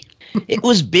Candy. It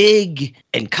was big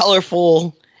and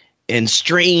colorful, and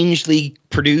strangely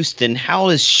produced, and how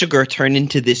does sugar turn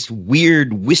into this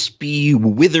weird, wispy,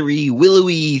 withery,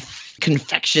 willowy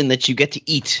confection that you get to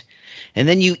eat? And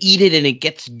then you eat it and it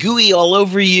gets gooey all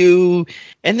over you.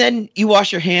 And then you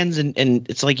wash your hands and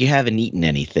it's like you haven't eaten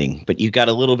anything, but you got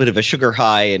a little bit of a sugar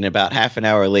high, and about half an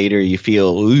hour later you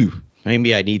feel, ooh,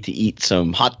 maybe I need to eat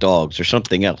some hot dogs or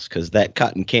something else, because that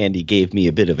cotton candy gave me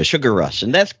a bit of a sugar rush.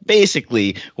 And that's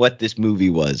basically what this movie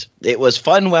was. It was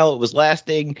fun while it was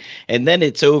lasting, and then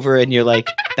it's over and you're like,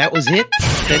 that was it?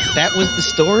 That was the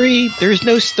story? There's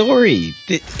no story.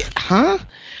 Huh?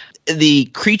 The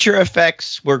creature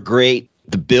effects were great.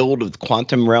 The build of the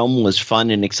Quantum Realm was fun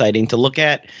and exciting to look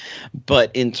at.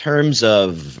 But in terms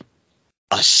of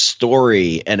a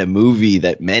story and a movie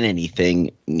that meant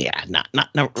anything, yeah, not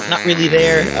really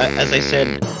there. As I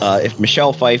said, if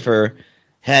Michelle Pfieffer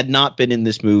had not been in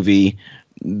this movie,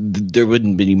 there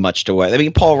wouldn't be much to watch. I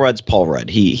mean, Paul Rudd's Paul Rudd.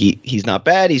 He's not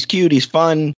bad. He's cute. He's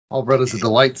fun. Paul Rudd is a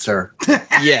delight, sir.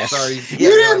 Yes. Sorry. You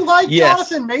didn't like Yes.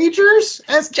 Jonathan Majors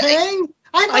as Kang?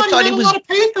 I thought he had a lot of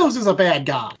pathos as a bad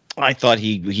guy. I thought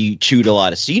he chewed a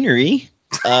lot of scenery.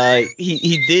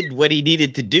 He did what he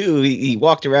needed to do. He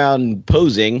walked around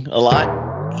posing a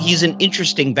lot. He's an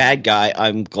interesting bad guy.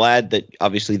 I'm glad that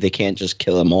obviously they can't just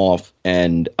kill him off,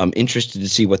 and I'm interested to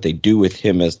see what they do with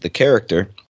him as the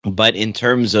character. But in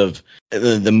terms of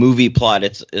the movie plot,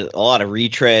 it's a lot of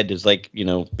retread. It's like,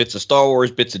 bits of Star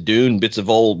Wars, bits of Dune, bits of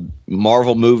old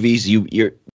Marvel movies.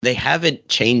 They haven't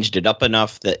changed it up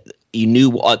enough that you knew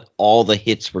what all the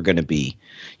hits were going to be.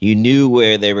 You knew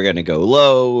where they were going to go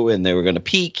low, and they were going to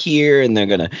peak here, and they're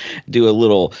going to do a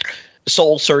little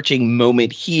soul-searching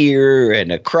moment here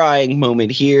and a crying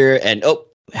moment here. And,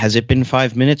 has it been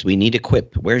 5 minutes? We need a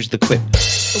quip. Where's the quip?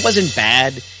 It wasn't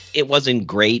bad. It wasn't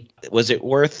great. Was it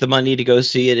worth the money to go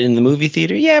see it in the movie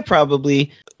theater? Yeah,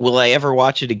 probably. Will I ever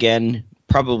watch it again?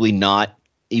 Probably not,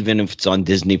 even if it's on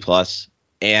Disney Plus.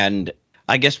 And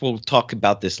I guess we'll talk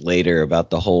about this later, about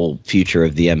the whole future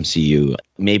of the MCU.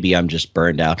 Maybe I'm just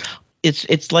burned out.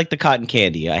 It's like the cotton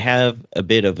candy. I have a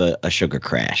bit of a sugar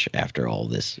crash after all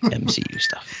this MCU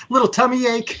stuff. Little tummy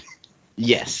ache.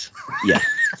 Yes. Yeah.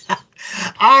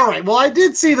 All right. Well, I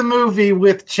did see the movie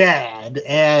with Chad,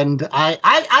 and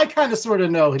I kind of sort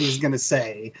of know what he's going to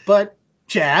say. But,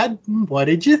 Chad, what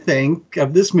did you think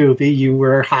of this movie you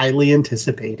were highly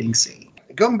anticipating seeing?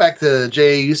 Going back to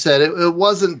Jay, you said it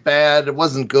wasn't bad, it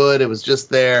wasn't good, it was just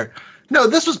there. No,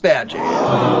 this was bad, Jay.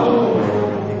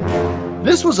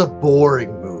 This was a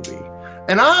boring movie.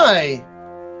 And I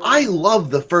love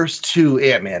the first two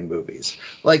Ant-Man movies.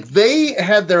 Like, they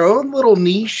had their own little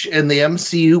niche in the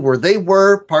MCU where they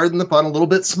were, pardon the pun, a little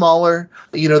bit smaller.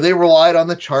 They relied on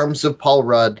the charms of Paul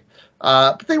Rudd.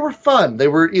 But they were fun. They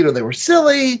were, they were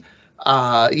silly.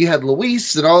 You had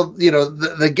Luis and all,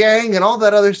 the gang and all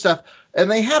that other stuff. And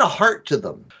they had a heart to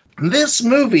them. This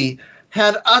movie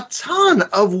had a ton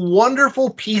of wonderful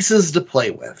pieces to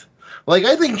play with. Like,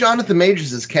 I think Jonathan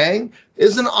Majors as Kang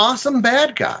is an awesome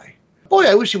bad guy. Boy,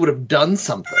 I wish he would have done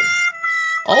something.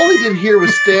 All he did here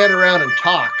was stand around and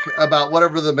talk about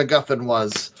whatever the MacGuffin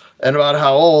was and about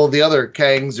how all the other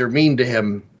Kangs are mean to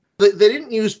him. They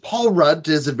didn't use Paul Rudd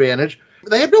to his advantage.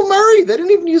 They had Bill Murray. They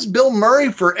didn't even use Bill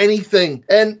Murray for anything.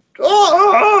 And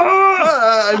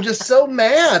I'm just so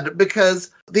mad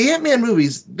because the Ant-Man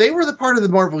movies, they were the part of the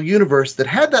Marvel Universe that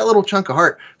had that little chunk of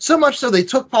heart. So much so they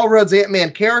took Paul Rudd's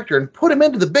Ant-Man character and put him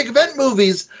into the big event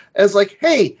movies as like,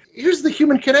 hey, here's the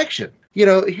human connection.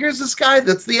 Here's this guy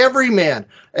that's the everyman.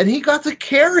 And he got to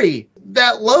carry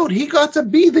that load. He got to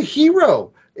be the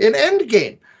hero in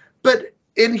Endgame. But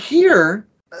in here,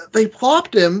 they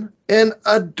plopped him in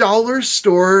a dollar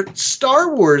store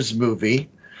Star Wars movie.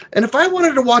 And if I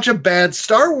wanted to watch a bad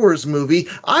Star Wars movie,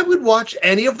 I would watch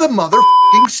any of the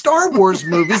motherfucking Star Wars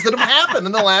movies that have happened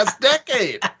in the last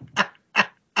decade.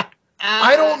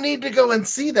 I don't need to go and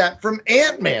see that from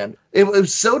Ant-Man. It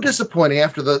was so disappointing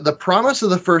after the promise of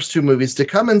the first two movies to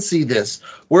come and see this,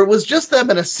 where it was just them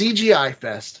in a CGI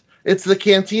fest. It's the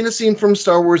cantina scene from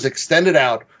Star Wars extended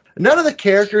out. None of the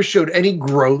characters showed any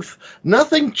growth.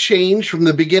 Nothing changed from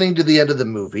the beginning to the end of the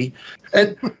movie.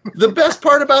 And the best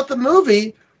part about the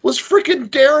movie was freaking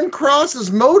Darren Cross's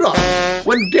MODOK.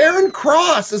 When Darren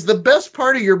Cross is the best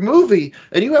part of your movie,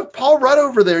 and you have Paul Rudd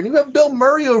over there, and you have Bill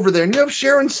Murray over there, and you have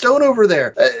Sharon Stone over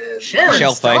there.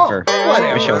 Michelle Pfeiffer.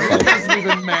 Whatever. Michelle Pfeiffer. It doesn't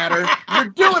even matter. You're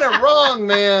doing it wrong,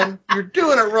 man. You're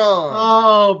doing it wrong.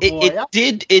 Oh, boy.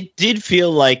 It did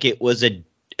feel like it was a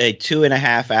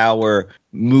 2.5 hour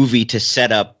movie to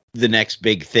set up the next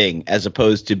big thing, as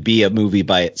opposed to be a movie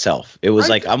by itself. It was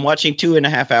like, I'm watching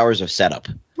 2.5 hours of setup.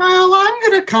 Well, I'm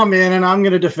going to come in and I'm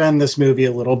going to defend this movie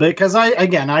a little bit because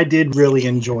I did really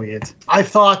enjoy it. I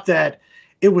thought that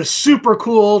it was super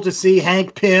cool to see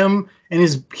Hank Pym and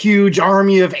his huge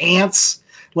army of ants.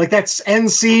 Like that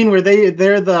end scene where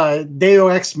they're the Deo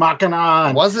Ex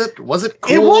Machina. Was it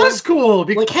cool? It was cool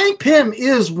because Hank Pym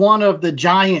is one of the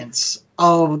giants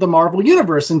of the Marvel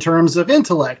Universe in terms of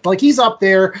intellect. Like he's up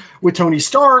there with Tony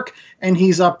Stark and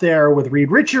he's up there with Reed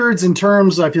Richards in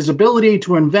terms of his ability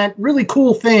to invent really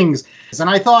cool things. And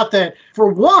I thought that for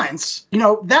once,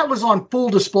 that was on full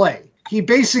display. He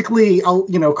basically,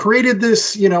 created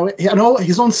this,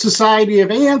 his own society of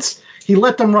ants. He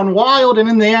let them run wild, and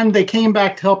in the end, they came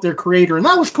back to help their creator, and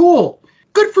that was cool.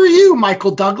 Good for you,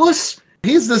 Michael Douglas.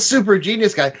 He's the super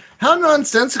genius guy. How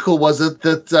nonsensical was it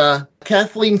that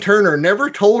Kathleen Turner never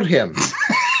told him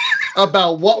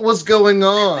about what was going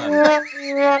on in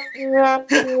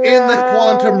the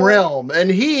quantum realm? And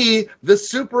he, the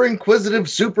super inquisitive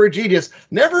super genius,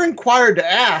 never inquired to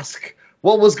ask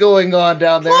what was going on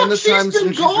down there. Look, she's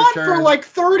been gone for like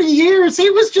 30 years. He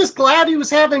was just glad he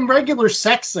was having regular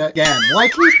sex again.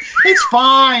 Like, it's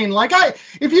fine. Like,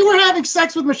 if you were having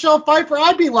sex with Michelle Pfeiffer,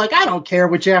 I'd be like, I don't care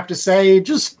what you have to say.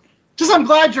 Just I'm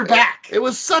glad you're back. It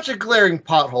was such a glaring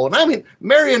pothole. And I mean,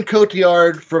 Marion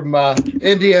Cotillard from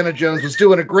Indiana Jones was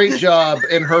doing a great job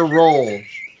in her role.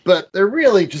 But they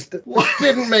really just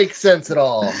didn't make sense at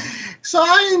all. So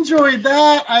I enjoyed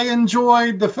that. I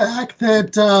enjoyed the fact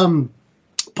that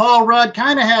Paul Rudd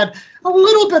kind of had a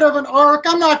little bit of an arc.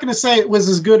 I'm not going to say it was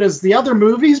as good as the other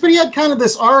movies, but he had kind of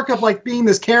this arc of like being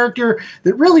this character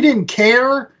that really didn't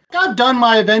care. I've done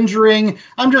my Avengering.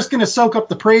 I'm just going to soak up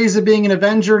the praise of being an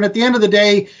Avenger. And at the end of the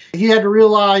day, he had to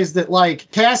realize that, like,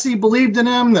 Cassie believed in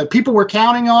him, that people were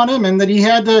counting on him, and that he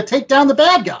had to take down the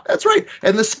bad guy. That's right.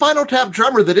 And the Spinal Tap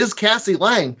drummer that is Cassie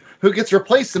Lang, who gets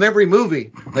replaced in every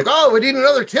movie. Like, oh, we need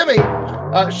another Timmy.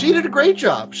 She did a great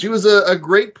job. She was a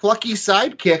great plucky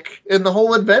sidekick in the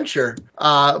whole adventure.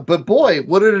 But boy,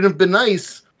 wouldn't it have been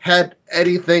nice had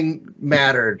anything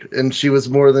mattered and she was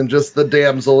more than just the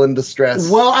damsel in distress.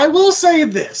 Well, I will say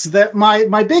this, that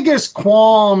my biggest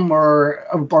qualm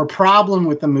or problem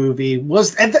with the movie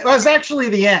was actually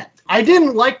the end. I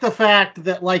didn't like the fact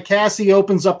that, like, Cassie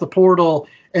opens up the portal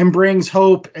and brings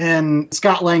Hope and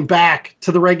Scott Lang back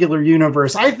to the regular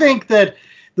universe. I think that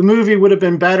the movie would have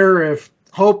been better if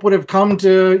Hope would have come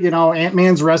to,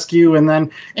 Ant-Man's rescue, and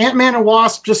then Ant-Man and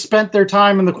Wasp just spent their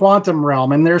time in the quantum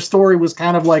realm, and their story was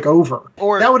kind of like over.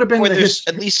 Or that would have been there's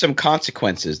at least some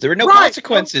consequences. There were no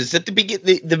consequences at the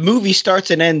beginning. The movie starts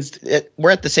and ends.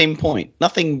 We're at the same point.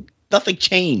 Nothing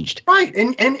changed. Right,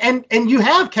 and you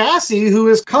have Cassie, who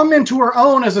has come into her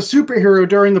own as a superhero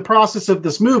during the process of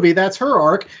this movie. That's her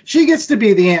arc. She gets to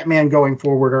be the Ant-Man going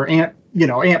forward, or Ant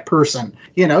person.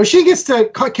 She gets to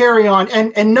carry on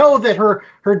and know that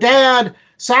her dad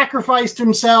sacrificed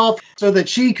himself so that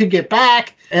she could get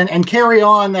back and carry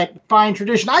on that fine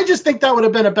tradition. I just think that would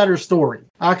have been a better story.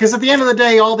 Because at the end of the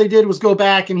day, all they did was go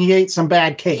back and he ate some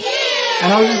bad cake.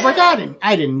 And I was just like,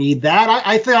 I didn't need that.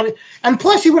 I thought, and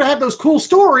plus you would have had those cool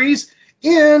stories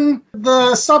in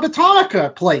the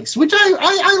Subatomica place, which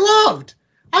I loved.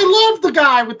 I loved the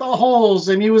guy with the holes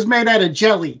and he was made out of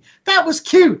jelly. That was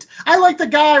cute. I liked the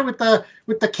guy with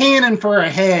the cannon for a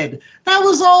head. That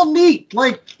was all neat.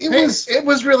 Like, it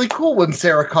was really cool when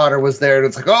Sarah Connor was there, and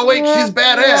it's like, oh wait, she's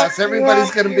badass.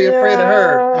 Everybody's gonna be afraid of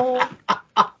her.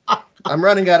 I'm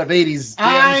running out of 80s.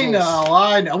 I know.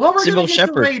 Well, we're going to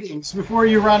get the ratings before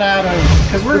you run out of,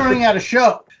 because we're running out of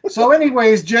show. So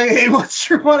anyways, J.A., what's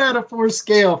your 1 out of 4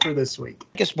 scale for this week?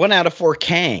 I guess 1 out of 4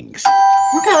 Kangs.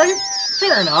 Okay,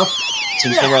 fair enough.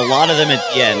 Since there were a lot of them at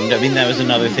the end, I mean, that was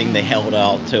another thing they held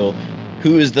out till.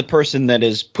 Who is the person that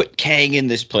has put Kang in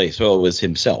this place? Well, it was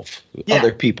himself. Yeah.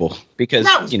 Other people. Because,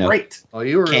 that was great. Oh,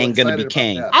 you were Kang really going to be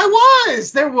Kang. that. I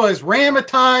was. There was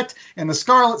Ramatut and the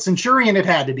Scarlet Centurion. It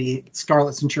had to be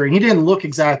Scarlet Centurion. He didn't look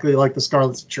exactly like the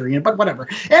Scarlet Centurion, but whatever.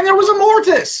 And there was a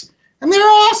Mortis. And they're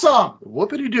awesome.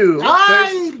 Whoopity-doo.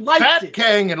 I liked Fat it.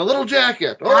 Kang in a little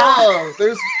jacket. Oh,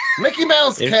 there's Mickey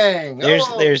Mouse Kang.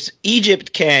 There's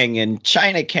Egypt Kang and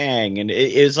China Kang. And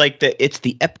it was like it's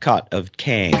the Epcot of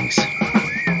Kangs.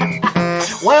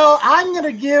 Well, I'm going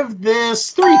to give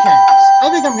this 3 Kangs. I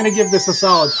think I'm going to give this a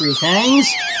solid 3 Kangs.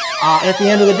 At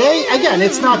the end of the day, again,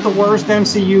 it's not the worst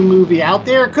MCU movie out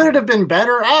there. Could it have been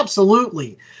better?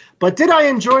 Absolutely. But did I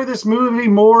enjoy this movie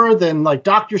more than, like,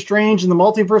 Doctor Strange and the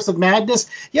Multiverse of Madness?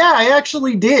 Yeah, I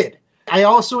actually did. I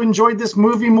also enjoyed this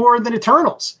movie more than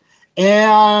Eternals.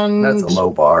 And that's a low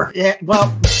bar. Yeah,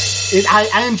 well,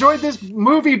 I enjoyed this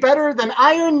movie better than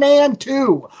Iron Man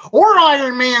 2 or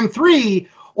Iron Man 3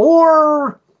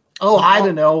 or, I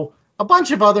don't know, a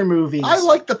bunch of other movies. I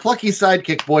like the plucky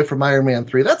sidekick boy from Iron Man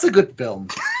 3. That's a good film.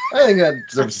 I think that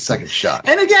deserves a second shot.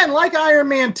 And again, like Iron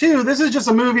Man 2, this is just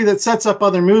a movie that sets up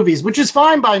other movies, which is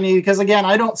fine by me because, again,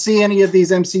 I don't see any of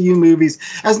these MCU movies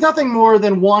as nothing more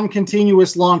than one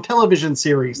continuous long television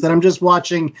series that I'm just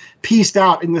watching pieced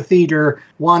out in the theater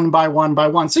one by one by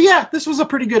one. So, yeah, this was a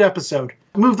pretty good episode.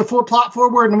 Move the plot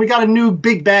forward, and we got a new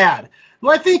big bad, who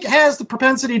I think has the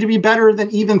propensity to be better than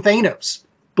even Thanos,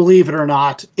 believe it or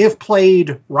not, if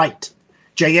played right.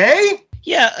 J.A.?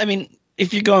 Yeah, I mean,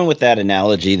 if you're going with that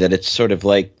analogy that it's sort of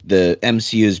like the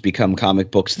MCU's become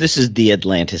comic books, this is the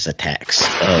Atlantis attacks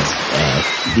of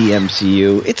the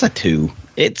MCU. It's a 2.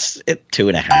 It's a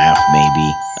 2.5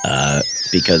 maybe,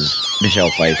 because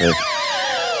Michelle Pfeiffer.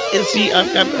 See,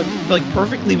 I'm like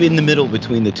perfectly in the middle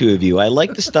between the two of you. I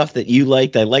like the stuff that you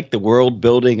liked. I like the world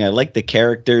building. I like the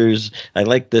characters. I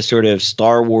like the sort of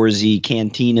Star Wars-y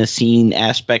cantina scene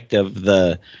aspect of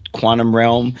the quantum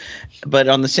realm. But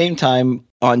on the same time,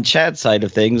 on Chad's side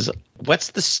of things,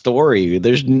 what's the story?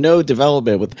 There's no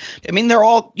development they're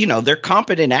all, they're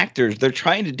competent actors. They're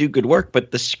trying to do good work,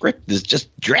 but the script is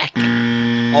just dreck.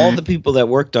 All the people that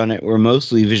worked on it were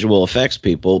mostly visual effects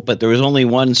people, but there was only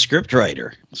one script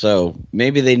writer. So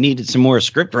maybe they needed some more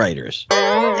script writers.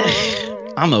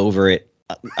 I'm over it.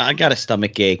 I got a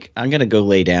stomach ache. I'm going to go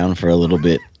lay down for a little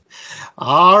bit.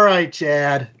 All right,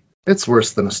 Chad. It's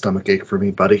worse than a stomach ache for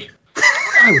me, buddy.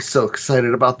 I was so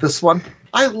excited about this one.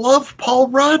 I love Paul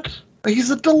Rudd.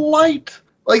 He's a delight.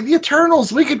 Like the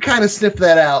Eternals, we could kind of sniff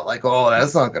that out. Like, oh,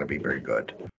 that's not going to be very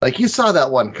good. Like you saw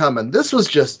that one coming. This was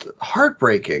just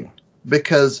heartbreaking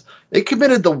because it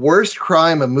committed the worst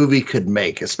crime a movie could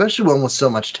make, especially one with so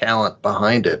much talent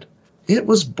behind it. It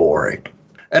was boring.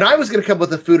 And I was going to come up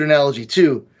with a food analogy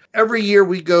too. Every year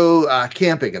we go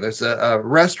camping, and there's a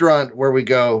restaurant where we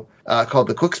go called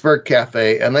the Cooksburg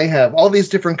Cafe, and they have all these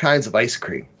different kinds of ice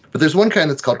cream. But there's one kind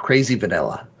that's called Crazy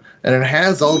Vanilla, and it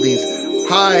has all these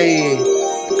high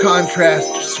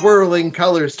contrast swirling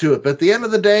colors to it. But at the end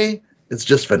of the day, it's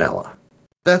just vanilla.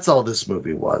 That's all this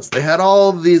movie was. They had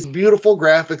all these beautiful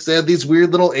graphics. They had these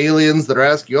weird little aliens that are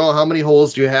asking you, oh, how many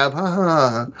holes do you have? Ha ha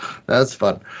ha. That's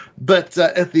fun. But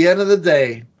at the end of the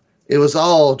day, it was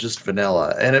all just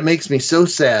vanilla. And it makes me so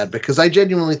sad because I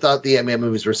genuinely thought the Ant-Man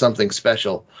movies were something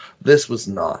special. This was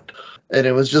not. And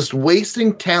it was just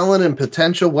wasting talent and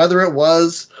potential, whether it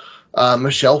was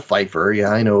Michelle Pfeiffer. Yeah,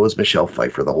 I know it was Michelle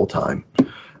Pfeiffer the whole time.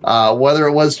 Whether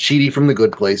it was Chidi from The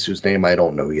Good Place, whose name I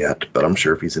don't know yet, but I'm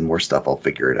sure if he's in more stuff, I'll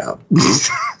figure it out.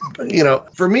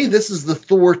 But, for me, this is the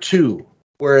Thor 2,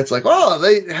 where it's like, oh,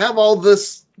 they have all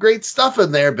this great stuff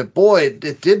in there, but boy,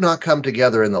 it did not come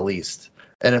together in the least.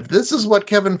 And if this is what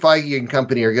Kevin Feige and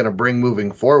company are going to bring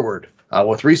moving forward,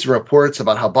 with recent reports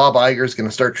about how Bob Iger is going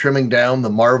to start trimming down the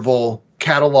Marvel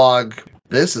catalog,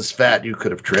 this is fat you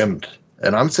could have trimmed.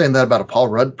 And I'm saying that about a Paul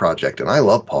Rudd project, and I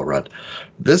love Paul Rudd.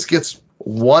 This gets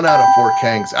 1 out of 4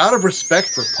 Kangs, out of respect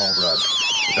for Paul Rudd.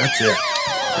 But that's it.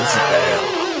 This is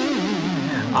bad.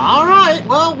 All right.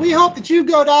 Well, we hope that you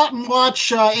go out and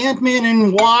watch Ant-Man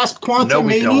and Wasp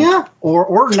Quantumania,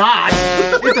 or not.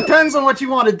 It depends on what you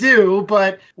want to do,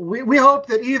 but we hope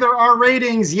that either our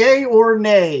ratings, yay or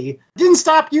nay, didn't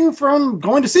stop you from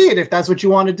going to see it if that's what you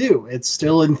want to do. It's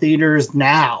still in theaters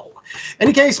now. In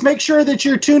any case, make sure that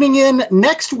you're tuning in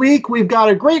next week. We've got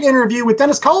a great interview with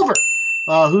Dennis Culver,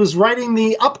 who's writing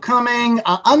the upcoming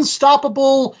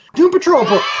Unstoppable Doom Patrol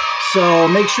book. So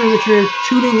make sure that you're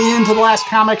tuning in to The Last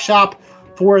Comic Shop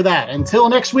for that. Until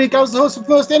next week, I was the host of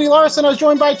most, Andy Larson. I was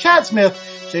joined by Chad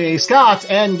Smith, J.A. Scott,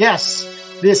 and yes,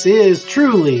 this is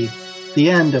truly the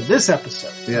end of this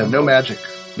episode. Yeah, no magic.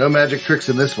 No magic tricks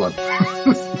in this one.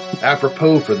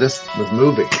 Apropos for this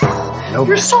movie.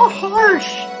 You're so harsh.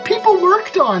 People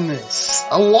worked on this.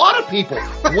 A lot of people.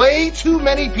 Way too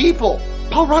many people.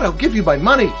 Paul Rudd, I'll give you my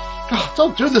money. Oh,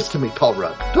 don't do this to me, Paul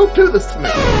Rudd. Don't do this to me.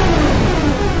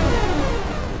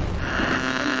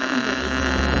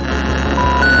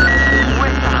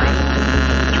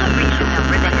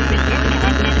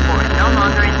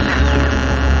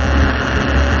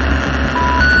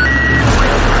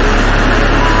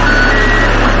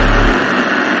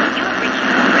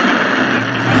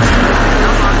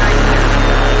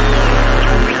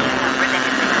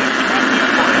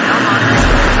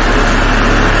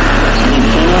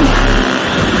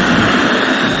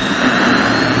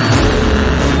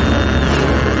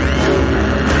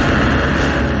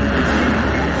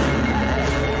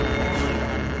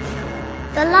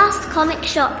 The Last Comic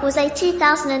Shop was a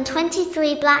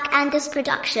 2023 Black Angus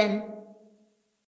production.